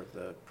share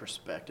the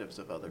perspectives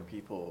of other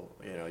people.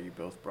 You know, you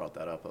both brought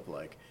that up of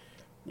like,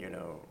 you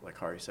know, like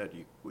Hari said,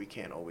 we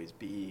can't always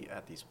be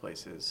at these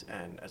places,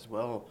 and as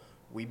well,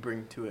 we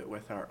bring to it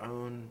with our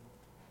own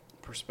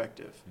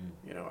perspective,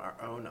 you know, our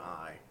own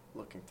eye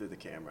looking through the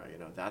camera. You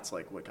know, that's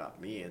like what got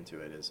me into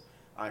it, is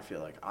I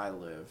feel like I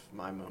live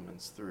my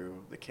moments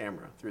through the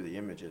camera, through the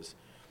images,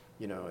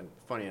 you know. And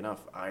funny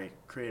enough, I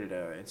created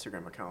an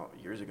Instagram account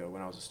years ago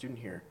when I was a student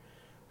here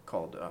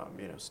called,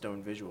 you know,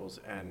 Stone Visuals,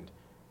 and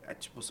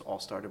it was all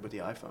started with the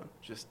iPhone,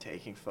 just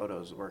taking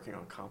photos, working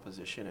on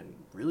composition, and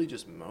really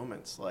just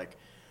moments, like,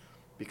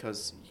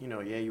 because, you know,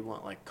 you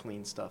want like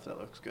clean stuff that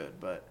looks good,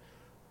 but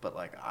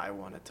like I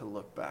wanted to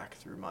look back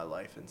through my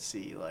life and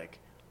see like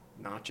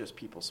not just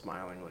people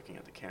smiling looking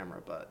at the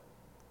camera, but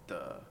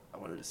I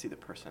wanted to see the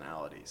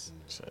personalities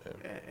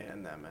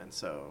in them. And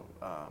so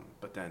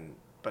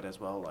but as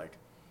well, like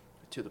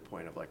to the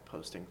point of like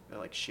posting,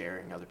 like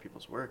sharing other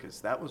people's work,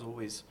 is that was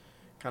always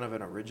kind of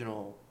an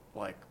original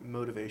like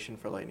motivation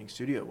for Lightning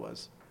Studio,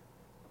 was,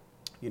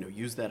 you know,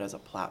 use that as a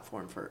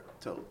platform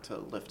to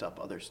lift up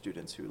other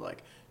students who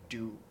like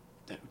who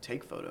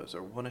take photos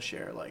or want to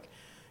share. Like,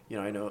 you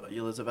know, I know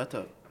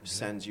Elizaveta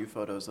sends you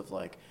photos of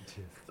like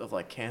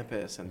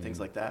campus and things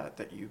like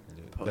that you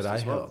post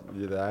as well.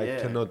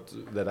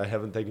 That I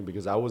haven't taken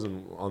because I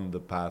wasn't on the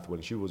path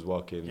when she was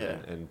walking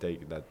and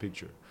take that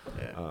picture.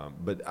 Yeah.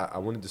 But I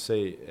wanted to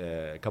say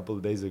a couple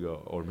of days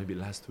ago, or maybe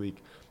last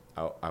week,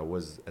 I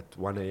was at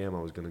 1 a.m.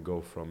 I was gonna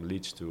go from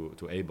Leach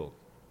to Abel,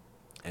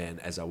 and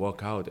as I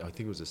walk out, I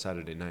think it was a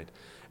Saturday night,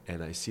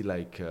 and I see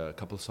like a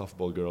couple of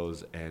softball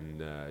girls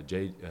and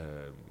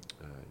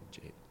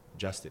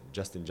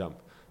Justin Jump,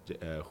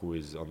 who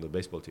is on the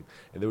baseball team,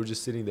 and they were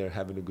just sitting there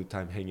having a good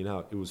time hanging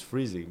out. It was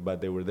freezing,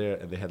 but they were there,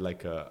 and they had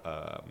like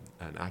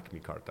an Acme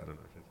cart. I don't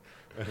know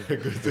if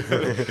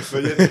it's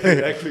but yeah, they had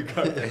an Acme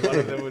cart, and one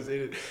of them was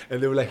in it,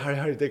 and they were like,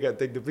 hurry, take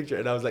the picture.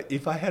 And I was like,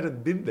 if I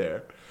hadn't been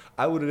there,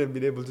 I wouldn't have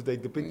been able to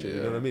take the picture.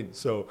 You know what I mean?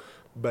 So,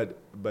 but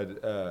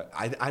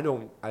I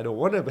don't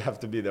want to have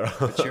to be there.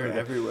 But you're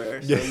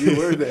everywhere, so you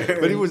were there.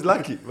 But it was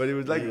lucky.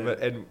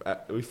 Yeah.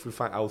 But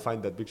if I'll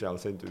find that picture, I'll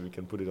send it to you. We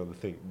can put it on the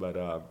thing. But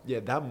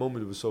that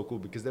moment was so cool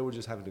because they were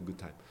just having a good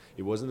time.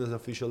 It wasn't an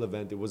official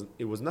event. It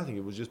was nothing.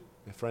 It was just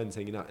friends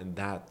hanging out, and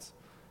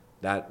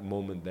that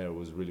moment there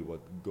was really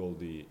what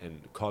Goldie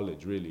and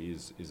college really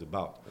is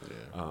about.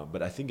 Yeah.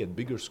 But I think at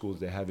bigger schools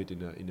they have it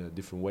in a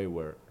different way,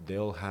 where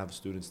they'll have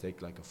students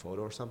take like a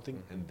photo or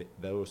something, and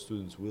those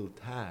students will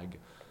tag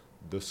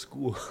the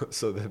school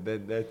so that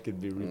that can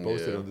be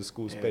reposted on the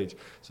school's page.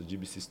 So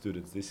GBC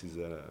students, this is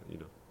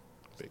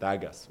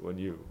tag us when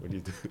you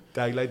do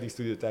tag Lightning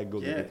Studio, tag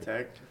Goldie. Yeah,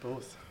 tag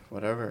both,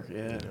 whatever.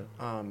 Yeah.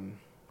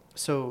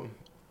 So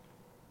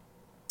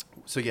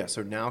So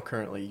now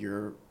currently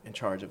you're in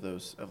charge of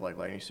those, of like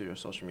Lightning Studio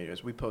social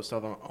medias. We post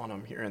on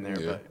them here and there,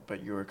 Yeah.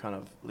 but you were kind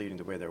of leading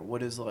the way there.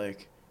 What is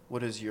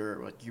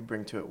what you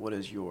bring to it? What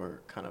is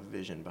your kind of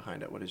vision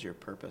behind it? What is your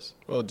purpose?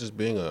 Well, just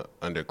being a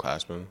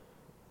underclassman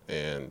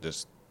and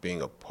just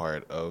being a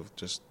part of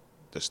just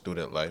the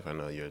student life. I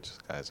know you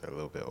guys are a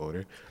little bit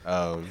older.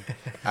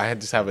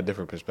 Just have a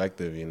different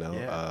perspective, you know.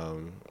 Yeah.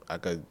 I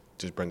could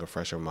just bring a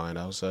fresher mind,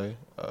 I would say.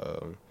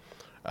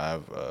 I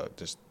have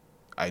just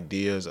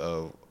ideas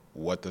of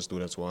what the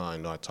students want. I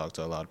know I talk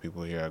to a lot of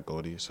people here at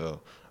Goldie,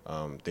 so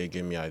they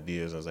give me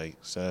ideas. I was like,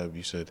 Seb,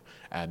 you should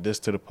add this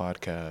to the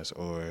podcast,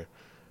 or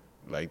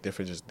like they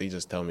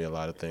just tell me a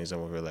lot of things,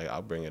 and we're like,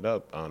 I'll bring it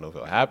up. I don't know if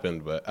it'll happen,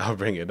 but I'll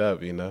bring it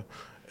up, you know.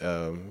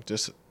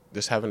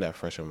 Just having that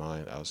fresher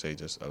mind, I would say,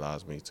 just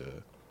allows me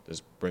to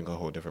just bring a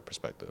whole different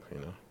perspective, you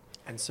know.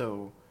 And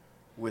so,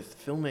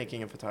 with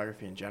filmmaking and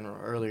photography in general,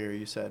 earlier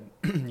you said,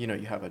 you know,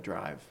 you have a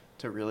drive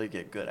to really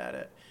get good at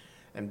it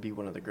and be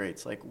one of the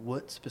greats. Like,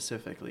 what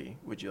specifically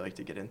would you like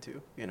to get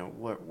into? You know,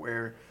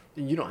 where,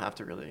 you don't have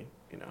to really,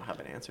 you know, have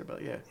an answer,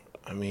 but yeah.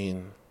 I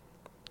mean,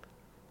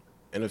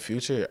 in the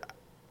future,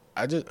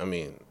 I just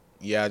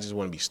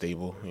want to be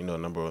stable. You know,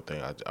 number one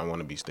thing, I want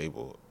to be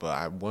stable, but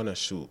I want to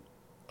shoot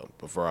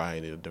a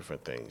variety of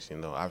different things. You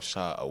know, I've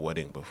shot a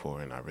wedding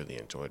before and I really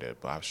enjoyed it,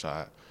 but I've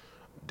shot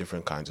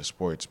different kinds of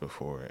sports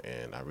before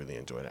and I really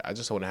enjoyed it. I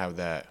just want to have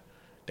that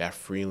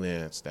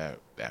freelance, that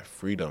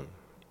freedom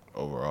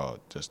overall,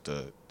 just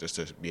to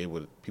be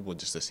able to, people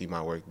just to see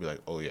my work, be like,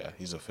 oh yeah,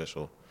 he's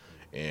official,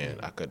 and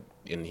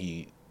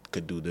he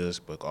could do this,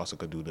 but also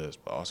could do this,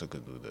 but also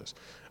could do this.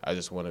 I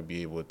just want to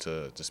be able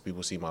to just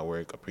people see my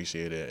work,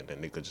 appreciate it, and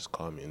then they could just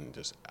come in and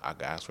just I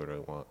could ask what they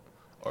want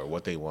or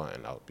what they want,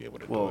 and I'll be able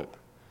to do it.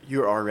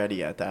 You're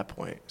already at that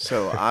point,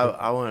 so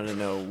I wanted to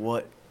know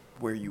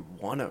where you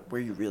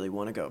really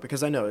want to go,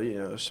 because I know, you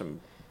know, there's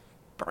some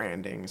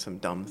branding, some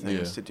dumb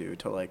things to do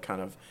to like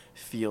kind of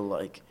feel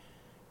like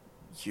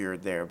you're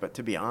there. But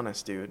to be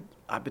honest, dude,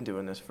 I've been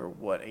doing this for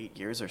 8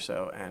 years or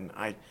so, and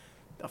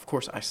of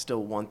course I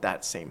still want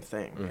that same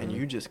thing. Mm-hmm. And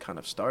you just kind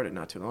of started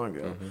not too long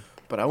ago. Mm-hmm.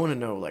 But I want to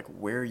know like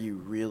where you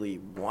really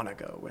want to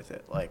go with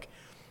it, like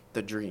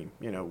the dream,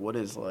 you know, what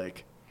is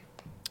like,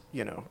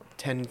 you know,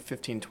 10,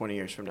 15, 20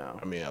 years from now.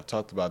 I mean, I've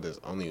talked about this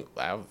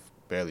I've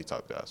barely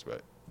talked to us,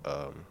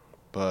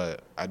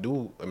 but I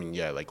do, I mean,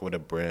 yeah, like with a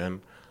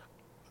brand,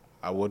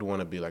 I would want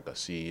to be like a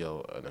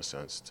CEO in a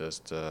sense,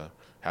 just to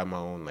have my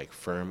own like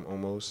firm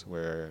almost,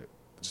 where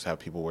just have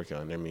people working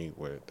under me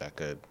where that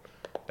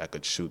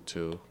could shoot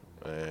too,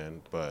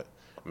 but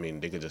I mean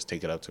they could just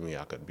take it up to me.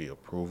 I could be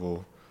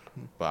approval,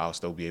 but I'll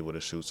still be able to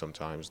shoot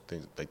sometimes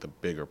things like the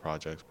bigger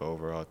projects, but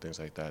overall things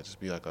like that, just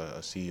be like a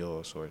CEO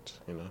of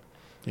sorts, you know.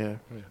 Yeah,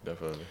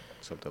 definitely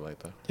something like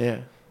that.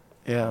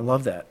 Yeah, I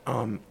love that.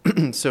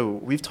 So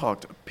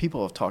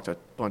people have talked a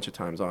bunch of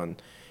times on,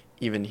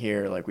 even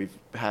here, like we've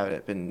had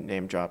it been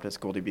name dropped as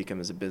Goldie Beacom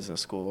as a business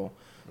school.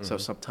 Mm-hmm. So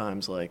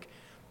sometimes like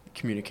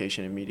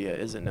communication and media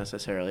isn't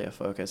necessarily a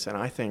focus. And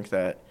I think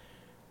that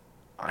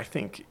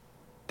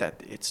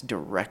it's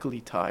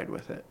directly tied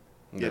with it,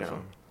 you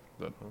know,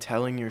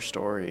 telling your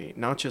story,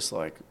 not just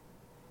like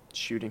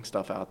shooting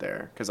stuff out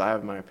there. 'Cause I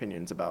have my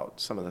opinions about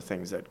some of the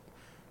things that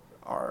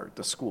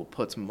the school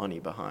puts money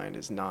behind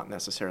is not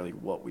necessarily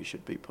what we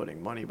should be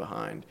putting money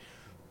behind,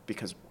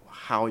 because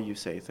how you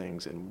say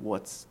things and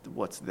what's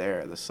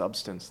there, the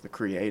substance, the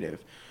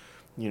creative,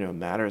 you know,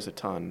 matters a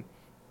ton.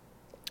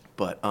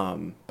 But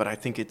I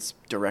think it's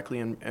directly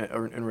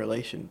in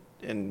relation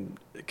and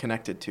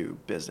connected to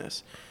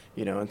business,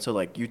 you know. And so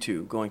like you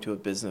two going to a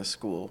business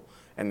school,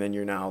 and then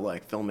you're now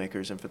like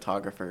filmmakers and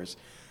photographers,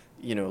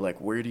 you know, like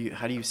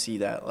how do you see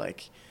that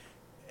like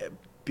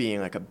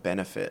being like a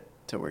benefit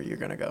to where you're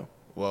gonna go?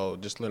 Well,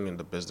 just learning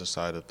the business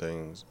side of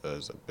things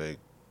is a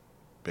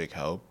big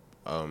help.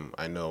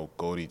 I know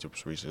Goldie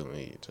just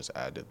recently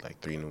added like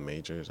 3 new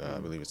majors. I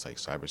believe it's like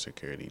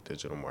cybersecurity,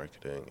 digital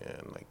marketing,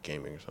 and like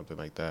gaming or something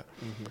like that.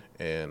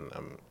 Mm-hmm. And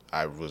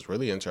I was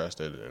really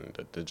interested in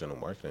the digital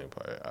marketing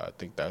part. I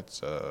think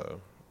that's a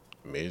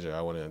major. I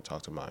wanted to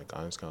talk to my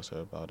guidance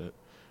counselor about it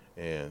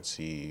and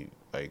see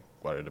like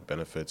what are the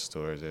benefits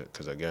towards it.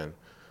 Because again,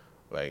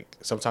 like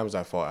sometimes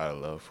I fall out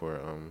of love for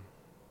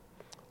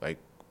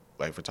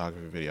like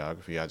photography,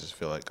 videography. I just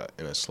feel like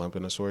in a slump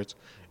in a sorts,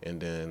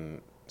 and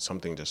then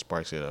something just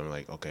sparks it. I'm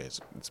like, okay,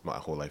 it's my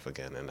whole life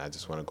again, and I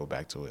just want to go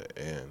back to it.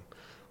 And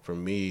for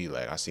me,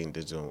 like I seen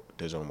digital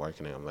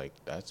marketing, I'm like,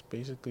 that's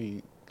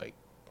basically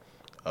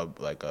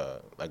like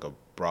a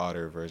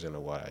broader version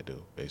of what I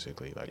do,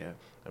 basically. Like, yeah.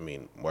 I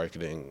mean,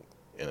 marketing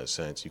in a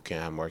sense, you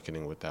can't have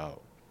marketing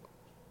without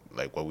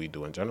like what we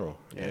do in general.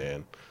 Yeah.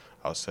 And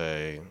I'll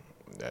say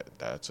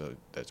that's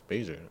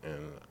major,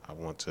 and I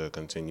want to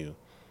continue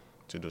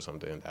to do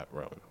something in that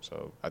realm.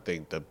 So I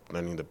think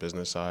learning the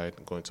business side,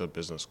 going to a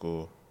business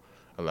school,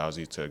 allows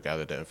you to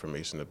gather the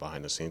information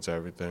behind the scenes of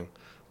everything,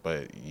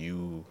 but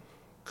you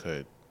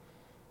could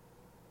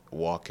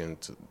walk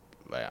into,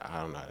 like, I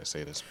don't know how to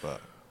say this,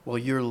 but Well,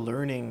 you're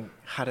learning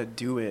how to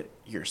do it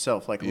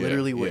yourself. Like Yeah,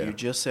 literally what yeah, you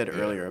just said yeah.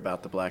 earlier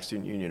about the Black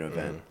Student Union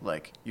event.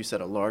 Like you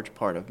said, a large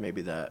part of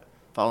maybe that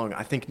following,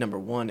 I think number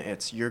one,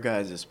 it's your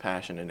guys'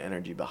 passion and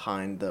energy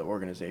behind the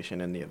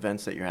organization and the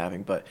events that you're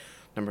having. But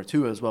number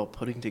two as well,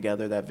 putting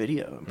together that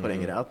video and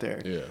putting it out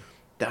there. Yeah.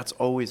 That's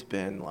always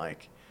been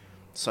like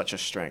such a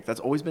strength. That's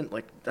always been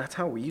like, that's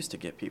how we used to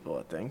get people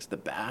at things. The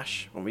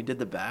bash, when we did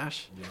the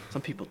bash,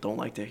 some people don't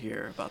like to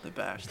hear about the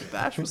bash. The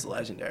bash was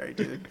legendary,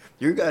 dude.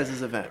 Your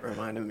guys' event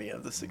reminded me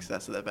of the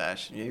success of the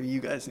bash. Maybe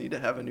you guys need to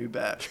have a new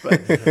bash.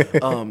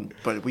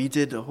 But we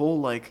did a whole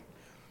like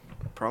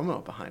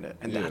promo behind it,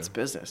 and that's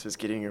business. Is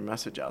getting your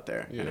message out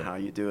there and how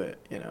you do it.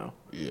 You know.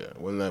 Yeah.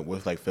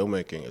 With like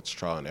filmmaking, it's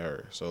trial and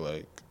error. So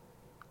like,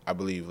 I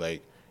believe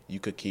like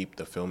you could keep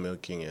the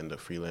filmmaking and the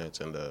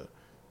freelance and the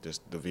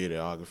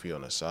videography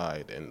on the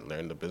side and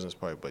learn the business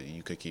part, but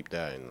you could keep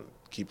that and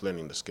keep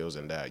learning the skills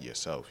in that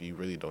yourself. You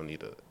really don't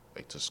need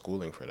to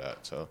schooling for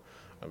that. So,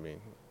 I mean,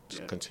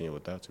 just continue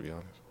with that, to be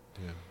honest.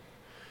 Yeah.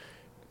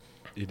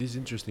 It is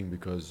interesting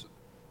because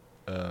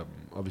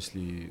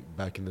obviously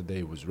back in the day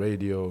it was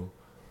radio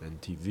and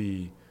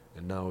TV,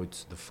 and now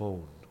it's the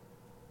phone,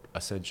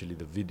 essentially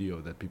the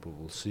video that people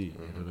will see.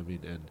 You know what I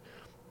mean? And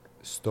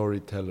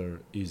storyteller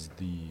is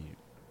the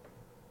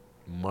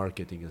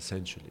marketing,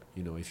 essentially.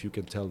 You know, if you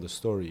can tell the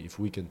story, if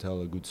we can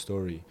tell a good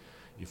story,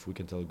 if we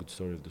can tell a good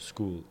story of the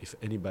school, if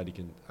anybody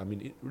can, I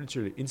mean,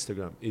 literally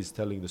Instagram is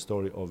telling the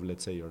story of,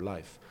 let's say, your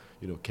life,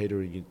 you know,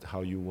 catering it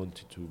how you want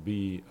it to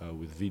be,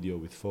 with video,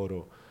 with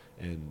photo,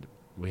 and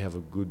we have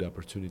a good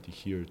opportunity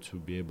here to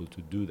be able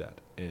to do that.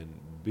 And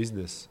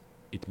business,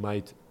 it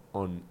might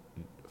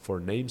for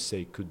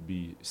namesake could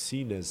be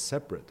seen as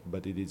separate,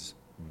 but it is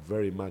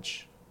very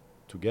much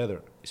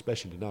together,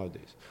 especially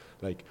nowadays.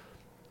 Like,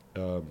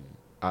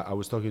 I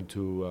was talking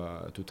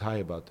to Ty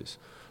about this,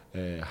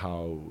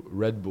 how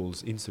Red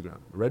Bull's Instagram.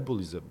 Red Bull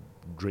is a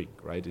drink,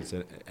 right? It's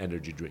an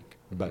energy drink.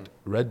 But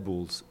Red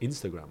Bull's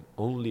Instagram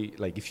only,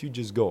 like if you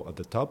just go at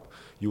the top,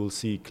 you will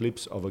see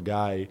clips of a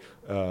guy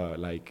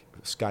like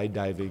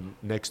skydiving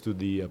next to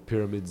the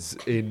pyramids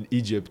in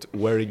Egypt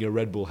wearing a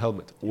Red Bull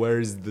helmet. Where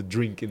is the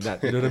drink in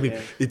that? You know what I mean?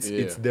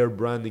 It's their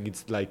branding.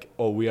 It's like,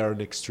 oh, we are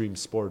an extreme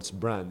sports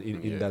brand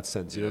in that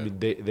sense. You know what I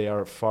mean? They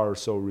are far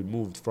so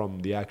removed from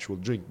the actual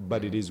drink,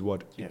 but it is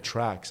what it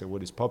tracks and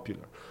what is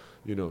popular.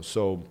 You know,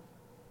 so,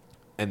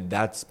 and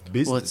that's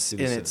business.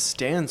 Well, it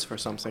stands for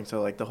something.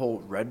 So like the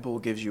whole Red Bull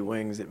gives you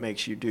wings. It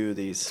makes you do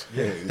these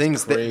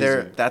things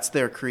that's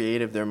their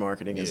creative. Their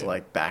marketing is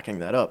like backing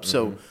that up.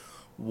 So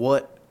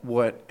what,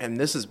 and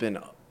this has been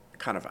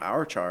kind of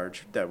our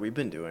charge that we've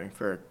been doing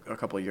for a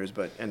couple of years,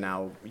 and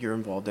now you're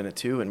involved in it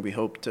too. And we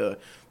hope to,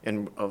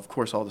 and of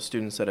course all the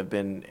students that have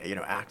been, you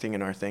know, acting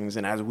in our things.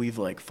 And as we've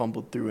like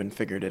fumbled through and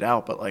figured it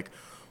out, but like,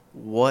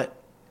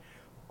 what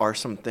are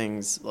some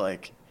things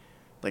like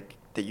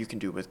that you can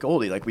do with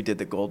Goldie? Like we did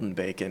the Golden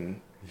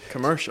Bacon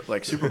commercial,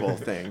 like Super Bowl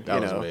thing.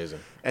 That was amazing.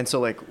 And so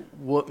like,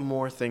 what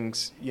more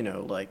things, you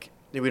know, like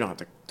we don't have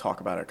to talk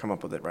about it or come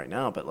up with it right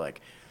now, but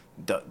like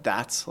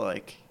that's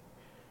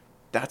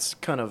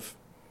kind of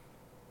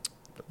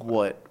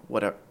where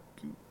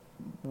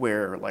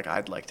like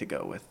I'd like to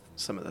go with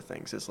some of the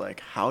things is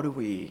like, how do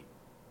we,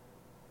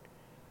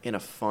 in a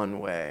fun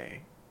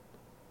way,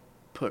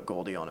 put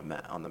Goldie on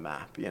the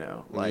map, you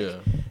know, like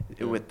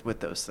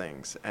with those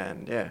things.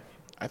 And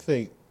I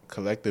think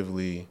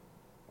collectively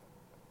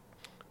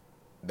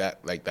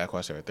that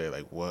question right there,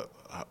 like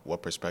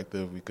what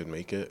perspective we could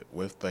make it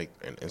with like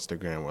an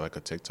Instagram or like a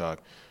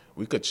TikTok,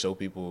 we could show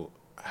people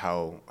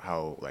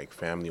how like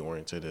family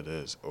oriented it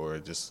is, or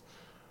just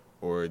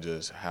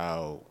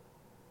how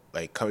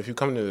like if you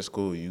come to the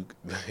school,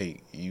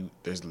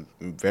 there's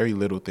very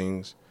little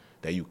things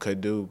that you could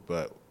do,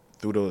 but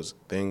through those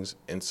things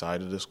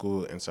inside of the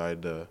school,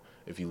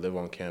 if you live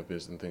on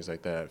campus and things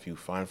like that, if you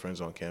find friends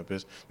on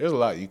campus, there's a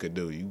lot you could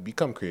do. You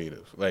become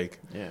creative. Like,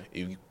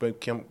 you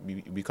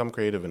become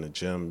creative in the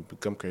gym,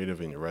 become creative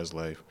in your res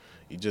life.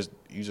 You just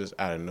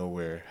out of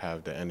nowhere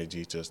have the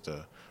energy just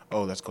to,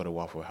 let's go to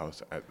Waffle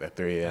House at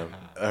 3 a.m.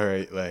 All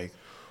right, like,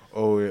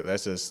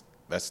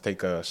 let's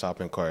take a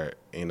shopping cart,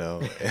 you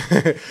know.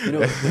 You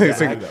know, at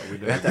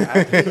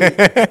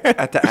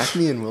the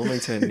Acme in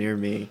Wilmington near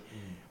me,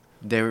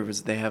 they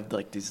have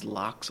like these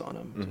locks on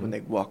them. When they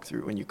walk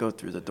through, when you go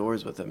through the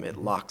doors with them, it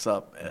locks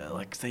up.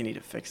 Like they need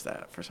to fix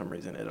that for some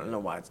reason. I don't know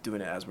why it's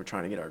doing it as we're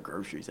trying to get our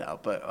groceries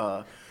out,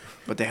 but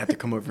they have to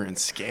come over and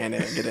scan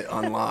it and get it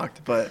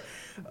unlocked. But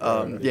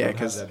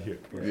because I've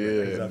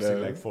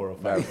seen like 4 or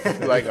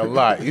 5, like a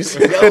lot. You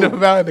see it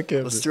about the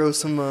campus. Let's throw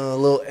some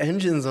little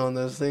engines on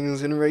those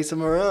things and race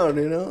them around.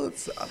 You know,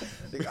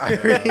 I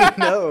already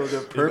know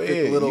the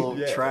perfect little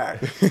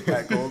track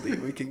at Goldie.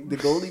 The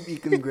Goldie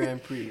Beacon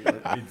Grand Prix.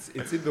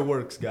 It's in the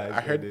works, guys.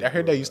 I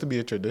heard that used to be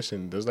a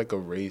tradition. There's like a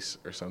race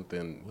or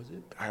something. Was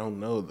it? I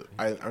don't know.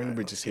 I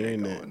remember just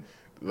hearing it.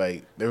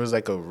 Like there was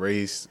like a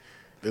race.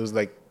 It was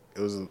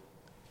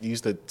you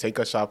used to take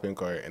a shopping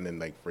cart and then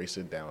like race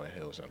it down a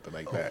hill or something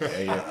like that.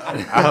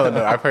 I don't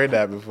know. I've heard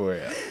that before.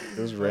 It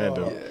was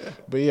random.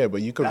 But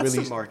you could That's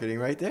really some marketing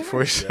right there.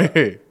 for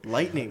sure.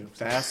 Lightning,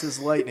 fast as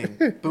lightning.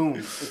 Boom,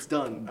 it's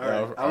done. All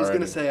right. I was Already.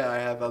 gonna say I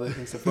have other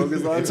things to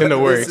focus on. It's in the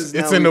but works. this is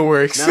It's now in the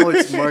works. Now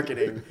it's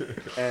marketing,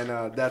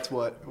 and that's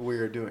what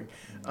we're doing.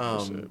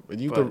 But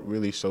you could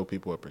really show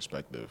people a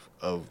perspective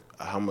of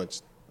how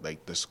much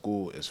like the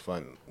school is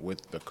fun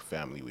with the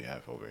family we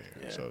have over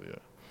here. Yeah. So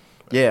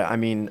Yeah, I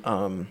mean,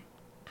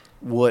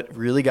 what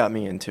really got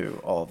me into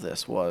all of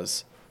this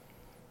was,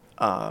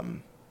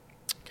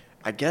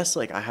 I guess,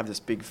 like, I have this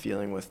big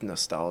feeling with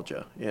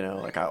nostalgia, you know,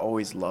 like, I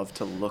always love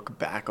to look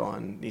back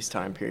on these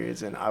time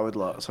periods, and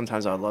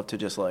sometimes I would love to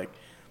just, like,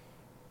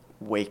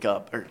 wake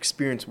up or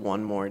experience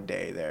one more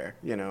day there,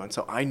 you know, and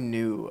so I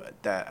knew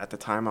that at the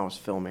time I was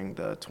filming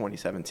the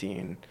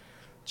 2017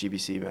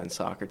 GBC men's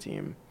soccer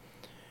team,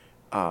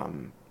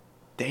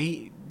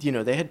 they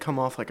had come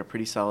off like a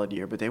pretty solid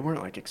year, but they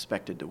weren't like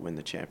expected to win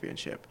the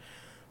championship.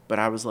 But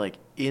I was like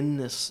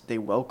they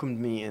welcomed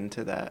me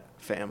into that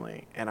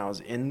family, and I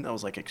was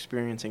like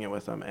experiencing it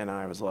with them, and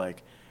I was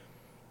like,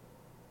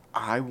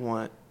 I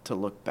want to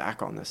look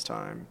back on this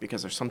time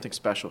because there's something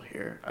special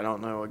here. I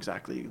don't know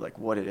exactly like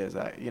what it is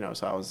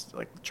so I was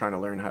like trying to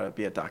learn how to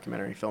be a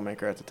documentary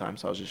filmmaker at the time,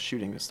 so I was just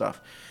shooting this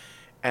stuff.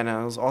 And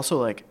I was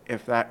also like,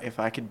 if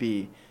that could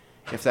be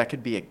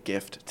a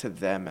gift to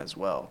them as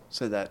well,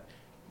 so that,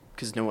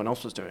 because no one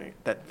else was doing it,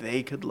 that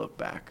they could look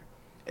back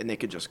and they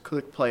could just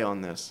click play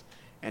on this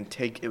and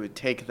it would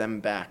take them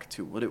back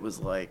to what it was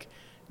like,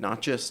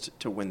 not just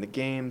to win the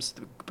games,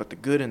 but the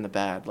good and the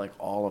bad, like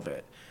all of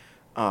it.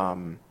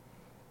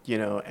 You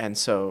know, and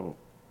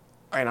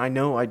I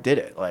know I did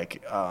it.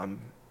 Like,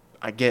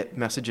 I get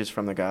messages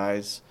from the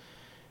guys,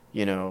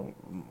 you know,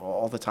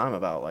 all the time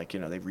about like, you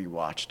know, they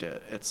rewatched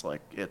it. It's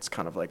like, it's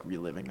kind of like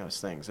reliving those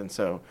things. And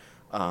so,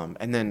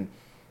 and then,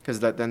 because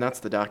that's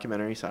the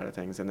documentary side of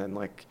things. And then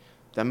like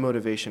that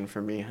motivation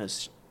for me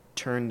has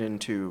turned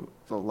into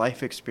the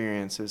life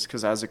experiences.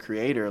 Because as a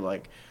creator,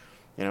 like,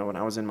 you know, when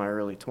I was in my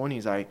early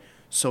 20s, I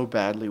so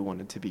badly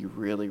wanted to be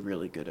really,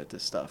 really good at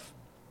this stuff.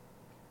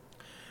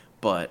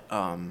 But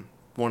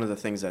one of the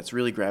things that's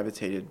really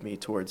gravitated me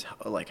towards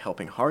like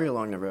helping Hari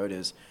along the road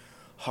is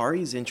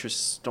Hari's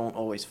interests don't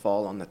always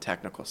fall on the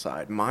technical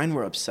side. Mine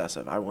were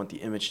obsessive. I want the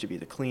image to be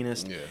the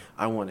cleanest. Yeah.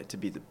 I want it to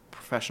be the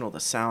professional, the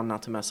sound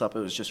not to mess up. It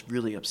was just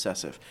really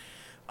obsessive.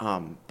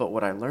 But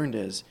what I learned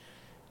is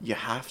you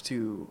have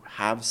to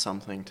have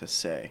something to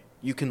say.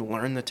 You can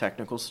learn the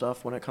technical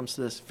stuff when it comes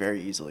to this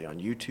very easily on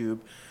YouTube.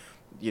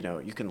 You know,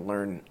 you can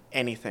learn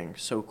anything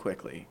so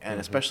quickly. And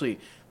especially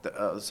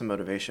some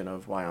motivation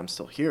of why I'm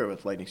still here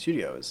with Lightning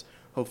Studio is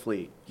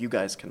hopefully you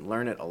guys can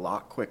learn it a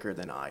lot quicker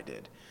than I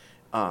did.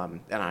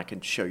 And I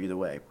can show you the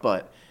way.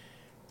 But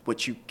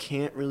what you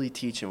can't really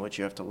teach and what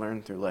you have to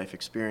learn through life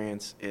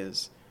experience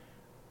is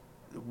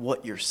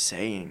what you're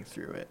saying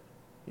through it,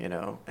 you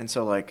know? And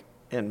so like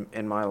in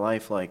my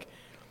life, like,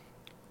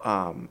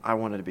 I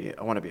want to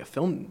be a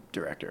film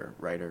director,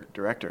 writer,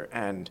 director.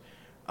 And,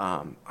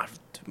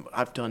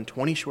 I've done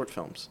 20 short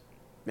films,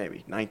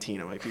 maybe 19,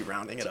 I might be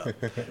rounding it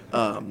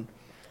up.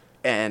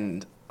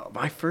 And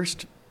my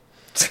first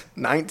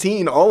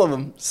 19, all of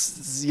them,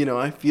 you know,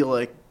 I feel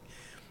like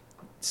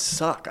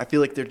suck. I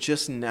feel like they're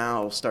just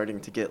now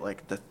starting to get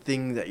like the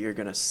thing that you're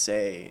going to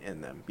say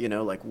in them, you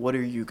know, like what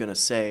are you going to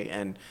say?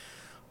 And,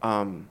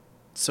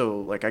 so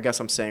like, I guess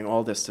I'm saying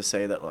all this to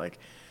say that like,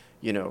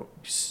 you know,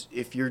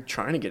 if you're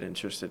trying to get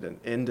interested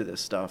into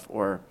this stuff,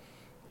 or,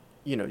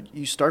 you know,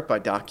 you start by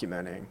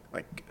documenting,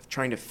 like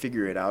trying to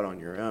figure it out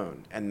on your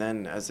own. And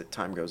then as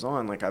time goes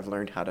on, like I've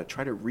learned how to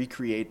try to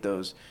recreate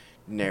those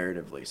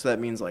narratively. So that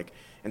means like,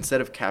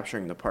 instead of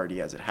capturing the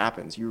party as it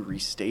happens, you're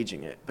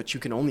restaging it, but you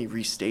can only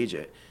restage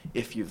it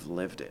if you've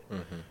lived it.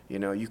 You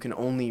know, you can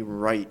only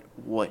write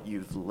what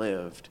you've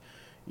lived,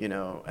 you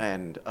know,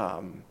 and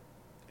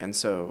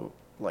so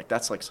like,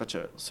 that's like such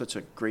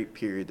a great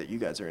period that you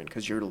guys are in,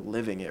 because you're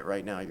living it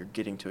right now. You're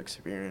getting to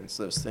experience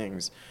those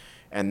things.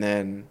 And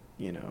then,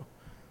 you know,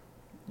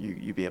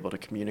 you be able to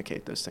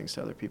communicate those things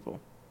to other people.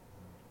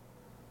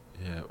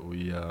 Yeah,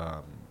 we,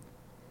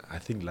 I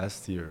think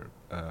last year,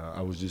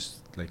 I was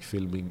just like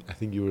filming, I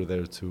think you were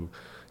there too,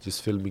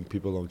 just filming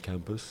people on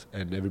campus,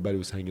 and everybody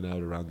was hanging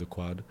out around the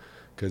quad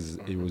because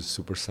it was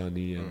super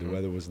sunny and the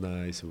weather was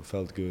nice, it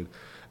felt good.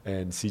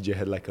 And CJ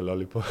had like a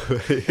lollipop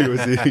he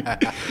was eating.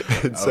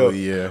 And so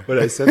when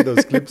I sent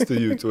those clips to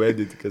you to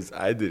edit, because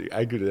I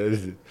could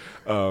edit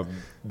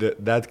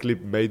it, that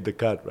clip made the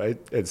cut, right?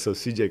 And so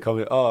CJ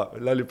commented, oh,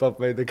 lollipop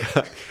made the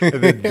cut.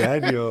 And then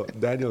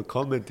Daniel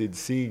commented,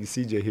 seeing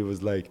CJ, he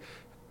was like,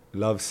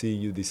 love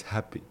seeing you this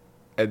happy.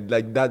 And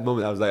like that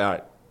moment, I was like, all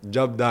right,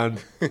 job done.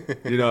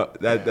 You know,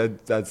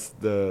 that's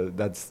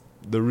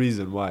the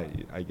reason why,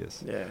 I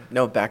guess. Yeah.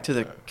 No, back to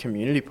the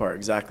community part,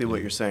 exactly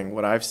what you're saying.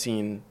 What I've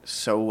seen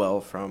so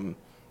well from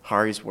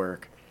Hari's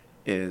work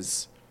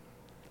is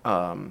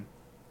when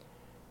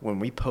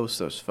we post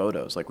those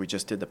photos, like we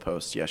just did the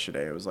post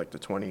yesterday, it was like the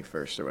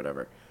 21st or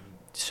whatever.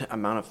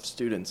 amount of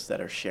students that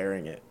are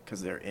sharing it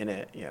because they're in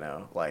it, you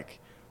know, like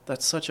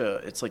that's such a,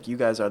 it's like you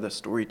guys are the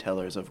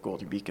storytellers of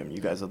Goldie Beacom.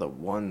 You guys are the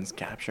ones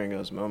capturing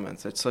those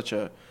moments. It's such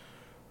a,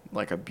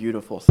 like a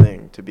beautiful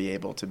thing to be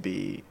able to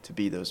be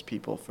those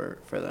people for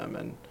them.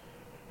 And,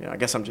 you know, I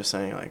guess I'm just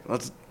saying, like,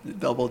 let's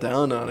double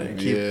down on it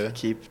and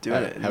keep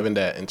doing it. Having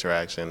that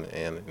interaction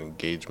and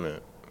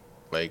engagement,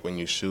 like when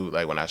you shoot,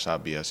 like when I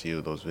shot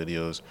BSU, those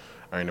videos,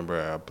 I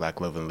remember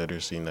Black Love and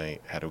Literacy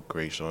Night had a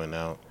great showing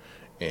out,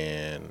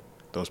 and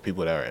those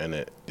people that are in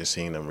it, just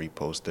seeing them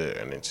repost it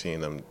and then seeing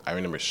them, I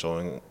remember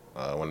showing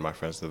one of my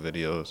friends the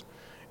videos,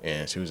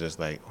 and she was just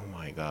like, oh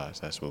my gosh,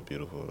 that's so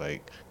beautiful.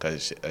 Like,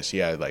 because she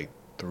had like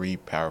 3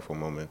 powerful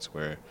moments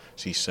where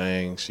she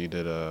sang, she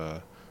did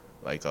a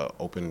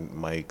open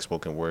mic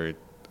spoken word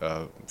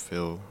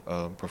Phil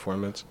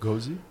performance.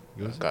 Gozy?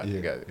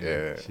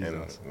 Yeah, She's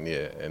and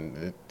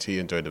awesome. she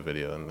enjoyed the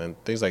video, and then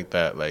things like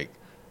that, like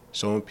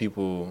showing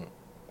people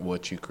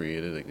what you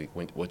created,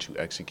 like what you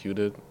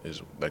executed,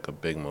 is like a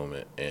big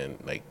moment, and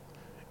like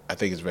I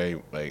think it's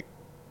very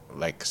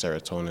like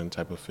serotonin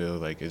type of feel.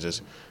 Like it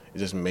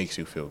just makes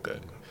you feel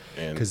good,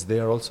 and because they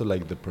are also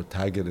like the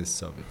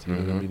protagonists of it. You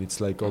know what I mean? It's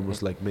like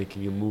almost like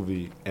making a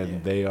movie,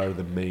 and they are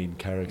the main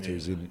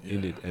characters in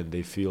it, and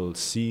they feel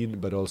seen,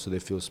 but also they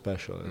feel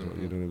special as well.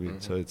 You know what I mean?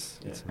 So it's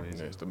amazing.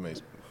 Yeah, it's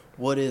amazing.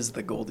 What is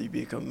the Goldie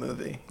Beacom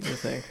movie, you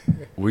think?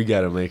 We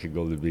gotta make a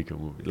Goldie Beacom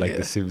movie, like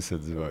The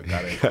Simpsons movie.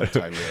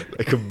 Gotta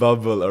like a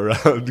bubble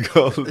around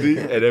Goldie,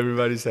 and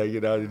everybody's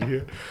hanging out in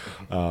here.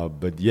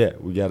 But yeah,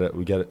 we got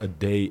a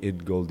day in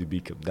Goldie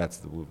Beacom. That's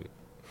the movie.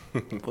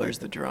 Where's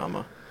the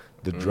drama?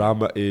 The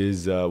drama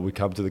is we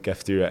come to the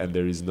cafeteria and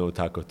there is no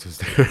Taco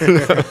Tuesday.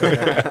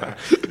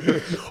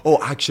 Oh,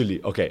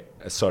 actually, okay,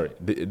 sorry.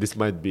 This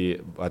might be,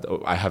 but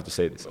I have to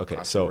say this. Okay,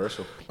 so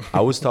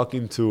I was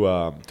talking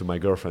to my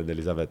girlfriend,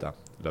 Elisaveta,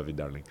 love you,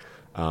 darling.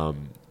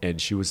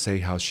 And she was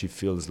saying how she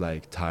feels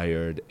like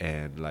tired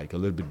and like a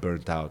little bit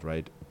burnt out,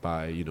 right?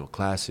 By, you know,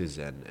 classes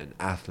and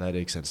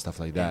athletics and stuff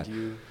like that.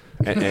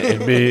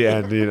 And me,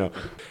 and, you know.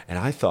 And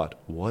I thought,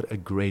 what a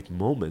great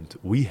moment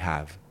we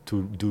have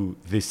to do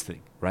this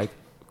thing, right?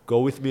 Go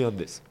with me on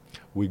this.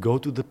 We go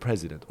to the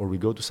president, or we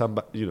go to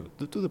somebody, you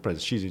know, to the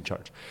president, she's in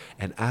charge,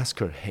 and ask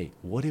her, hey,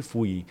 what if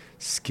we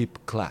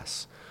skip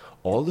class?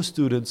 All the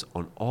students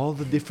on all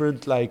the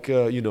different, like,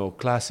 you know,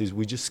 classes,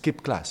 we just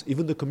skip class.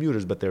 Even the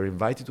commuters, but they're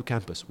invited to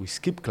campus. We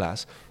skip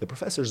class. The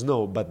professors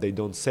know, but they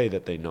don't say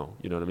that they know.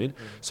 You know what I mean?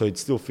 So it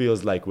still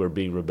feels like we're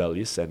being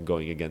rebellious and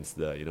going against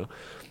the, you know.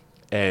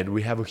 And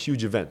we have a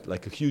huge event,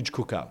 like a huge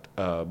cookout,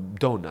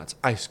 donuts,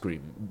 ice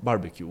cream,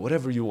 barbecue,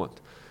 whatever you want.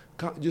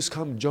 Just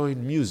come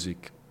join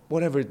music,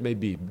 whatever it may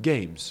be,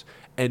 games.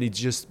 And it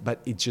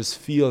just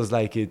feels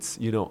like it's,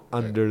 you know,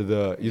 under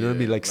the, you know what I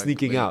mean, like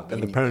sneaking out,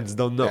 and the parents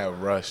don't know. That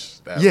rush,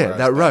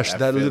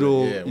 that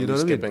little, you know what I mean?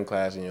 Skip in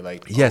class and you're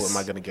like, oh, yes. am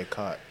I going to get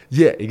caught?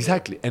 Yeah,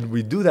 exactly. And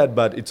we do that,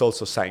 but it's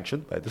also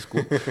sanctioned by the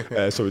school.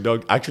 So we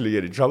don't actually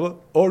get in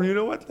trouble. Or, you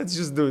know what, let's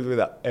just do it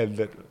without. And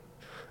then,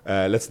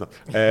 let's not.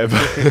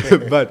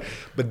 But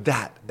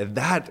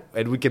that,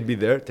 and we can be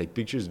there, take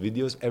pictures,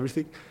 videos,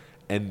 everything.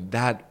 And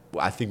that,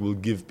 I think, will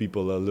give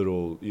people a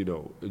little, you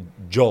know,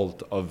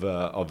 jolt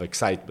of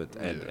excitement,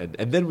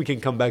 and then we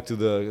can come back to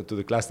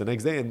the class the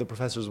next day, and the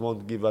professors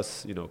won't give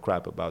us, you know,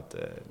 crap about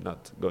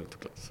not going to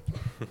class.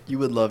 You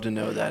would love to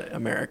know that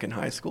American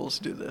high schools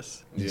do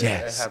this. Yeah,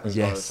 yes, it happens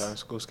all the time.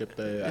 School skip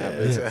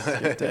day.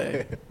 Skip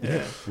day.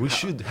 Yeah, we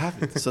should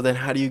have it. So then,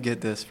 how do you get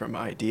this from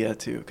idea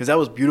to? Because that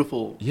was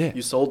beautiful. Yeah,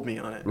 you sold me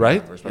on it.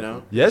 Right? You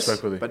know. Yes.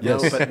 But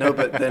yes.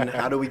 But then,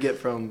 how do we get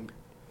from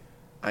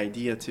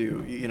idea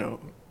to, you know?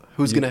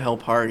 Who's going to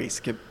help Hari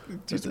skip?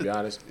 To be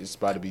honest, it's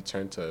about to be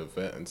turned to an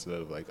event instead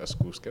of like a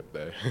school skip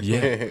day.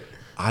 Yeah.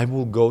 I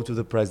will go to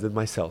the president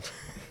myself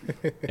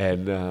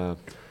and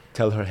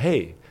tell her,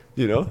 hey,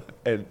 you know,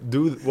 and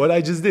do what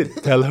I just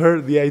did. Tell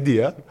her the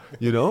idea,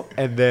 you know,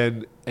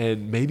 and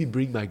maybe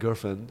bring my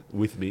girlfriend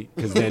with me,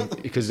 because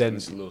then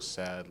it's a little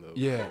sad.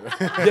 Yeah.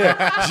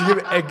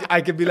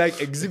 I can be like,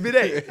 Exhibit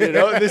A, you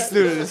know, this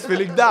student is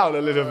feeling down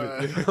a little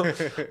bit,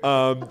 you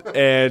know?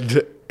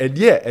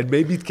 And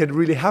maybe it can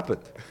really happen.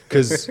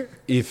 Because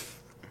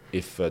if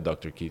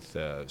Dr. Keith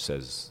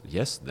says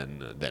yes,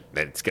 then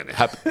it's gonna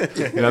happen.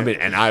 You know what I mean?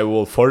 And I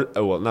will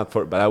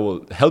but I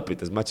will help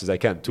it as much as I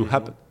can to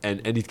happen.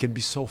 And it can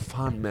be so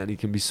fun, man. It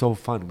can be so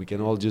fun. We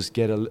can all just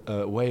get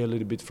away a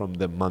little bit from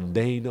the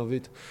mundane of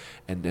it,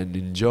 and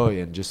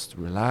enjoy and just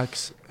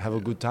relax, have a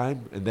good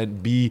time, and then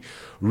be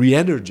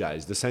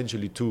re-energized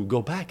essentially to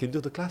go back into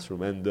the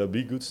classroom and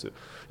be good.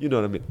 You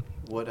know what I mean?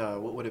 What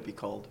would it be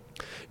called?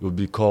 It would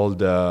be called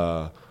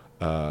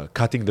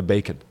cutting the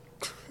bacon.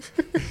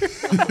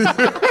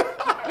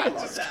 I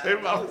just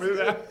came up with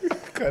that.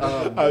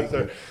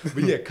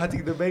 But yeah,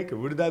 cutting the bacon.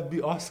 Wouldn't that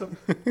be awesome?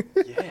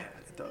 Yeah.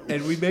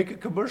 And we make a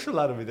commercial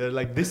out of it. They're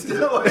like, this is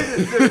No,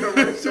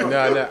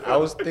 I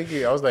was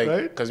like,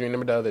 because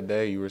remember the other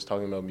day you were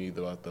talking about me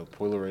about the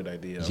Polaroid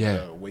idea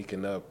of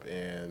waking up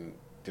and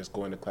just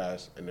going to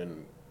class and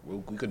then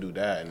we could do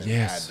that and then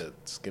Yes. add the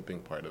skipping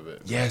part of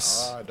it.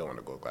 Yes. Like, I don't want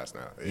to go to class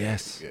now. Yeah,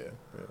 Yes.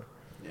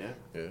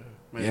 Yeah.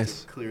 Might Yes.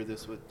 have to clear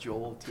this with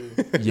Joel too.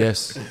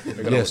 Yes,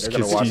 gonna- yes, they're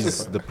gonna because watch he's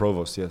this. the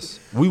provost. Yes,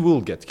 we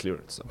will get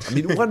clearance. I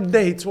mean, one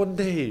day. It's one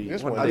day.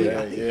 It's One one I day. mean, day.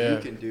 I think Yeah. you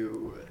can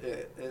do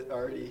it. It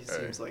already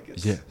seems like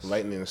it's. Yeah.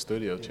 Lighting in the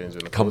studio, changing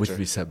the Come culture. with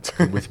me, Seb.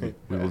 Come with me.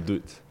 We will do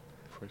it.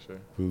 For sure.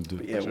 We will do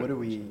But it. yeah, Sure. what are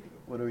we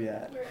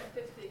at? We're at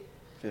 50.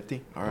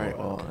 50? All right.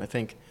 Oh, Well, I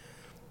think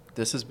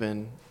this has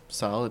been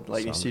solid.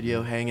 Lightning Solid,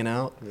 Studio yeah. hanging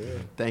out. Yeah.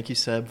 Thank you,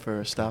 Seb,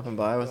 for stopping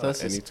by with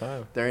us. Is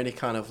Anytime. there any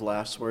kind of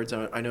last words?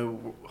 I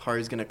know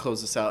Hari's going to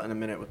close this out in a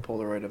minute with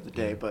Polaroid of the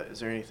day, but is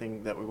there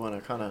anything that we want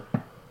to kind of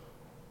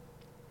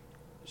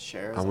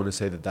share? I want to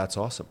say that that's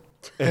awesome.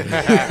 You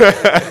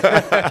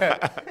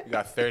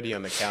got 30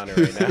 on the counter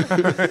right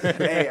now.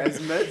 Hey,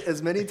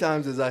 as many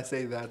times as I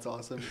say that's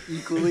awesome,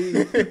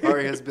 equally,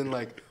 Hari has been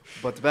like,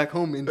 but back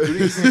home in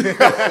Greece.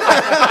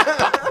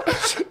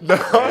 No.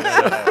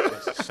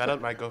 Shut up,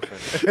 my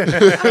girlfriend.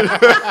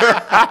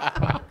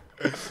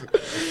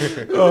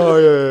 Oh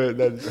yeah,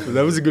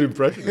 that was a good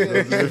impression.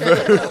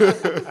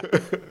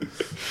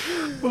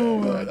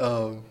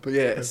 But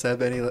yeah,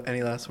 Seb, any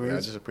last Yeah, I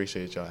words? just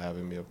appreciate y'all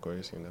having me, of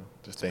course. You know,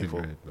 just been thankful,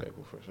 great, man.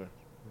 thankful for sure.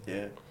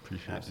 Yeah,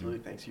 Appreciate absolutely.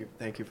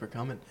 Thank you for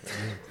coming.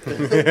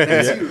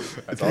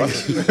 That's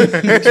awesome.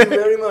 Thank you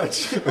very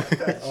much.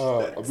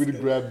 I'm gonna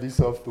grab this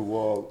off the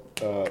wall.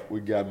 We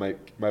got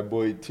my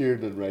boy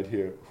Tiernan right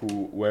here,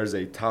 who wears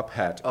a top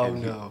hat. Oh,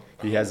 and no.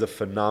 He has a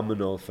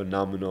phenomenal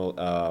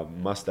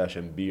mustache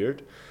and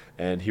beard,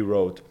 and he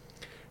wrote,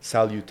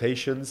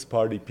 "Salutations,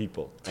 party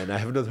people." And I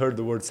have not heard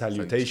the word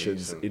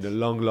salutations in a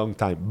long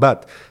time.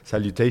 But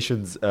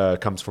salutations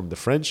comes from the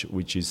French,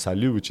 which is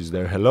salut, which is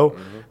their hello,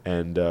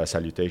 and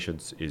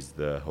salutations is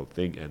the whole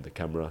thing. And the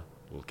camera,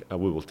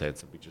 we will take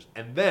some pictures.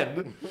 And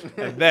then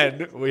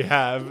we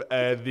have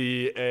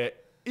the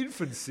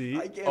infancy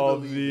I can't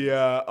of believe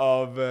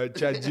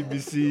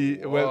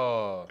ChatGBC.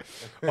 Whoa.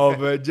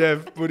 Of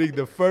Jeff putting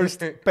the first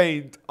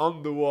paint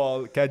on the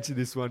wall. Catch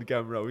this one,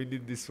 camera. We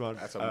need this one.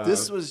 That's a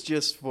This was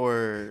just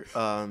for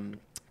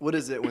what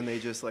is it when they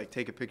just like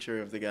take a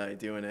picture of the guy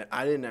doing it?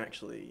 I didn't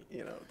actually,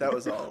 that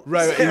was all.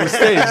 Right, it was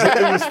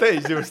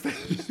staged. It was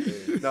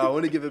staged. No, I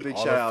want to give a big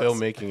All shout out. the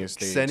filmmaking is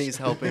staged. Senny's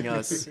helping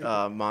us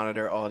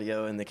monitor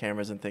audio and the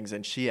cameras and things,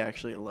 and she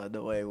actually led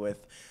the way with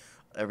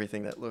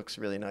everything that looks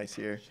really nice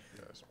here.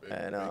 Yes, big,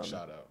 And, big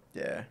shout out.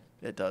 Yeah,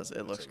 it does.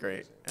 It looks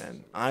great.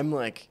 And I'm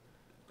like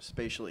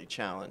spatially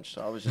challenged,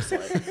 so I was just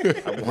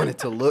like, I want it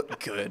to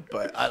look good,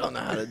 but I don't know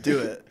how to do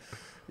it.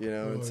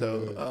 And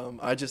so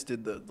I just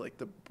did the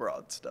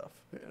broad stuff,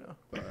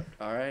 But,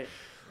 all right.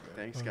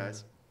 Thanks,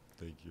 guys.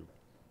 Thank you.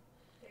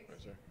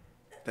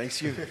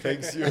 Thanks you.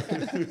 Thanks you.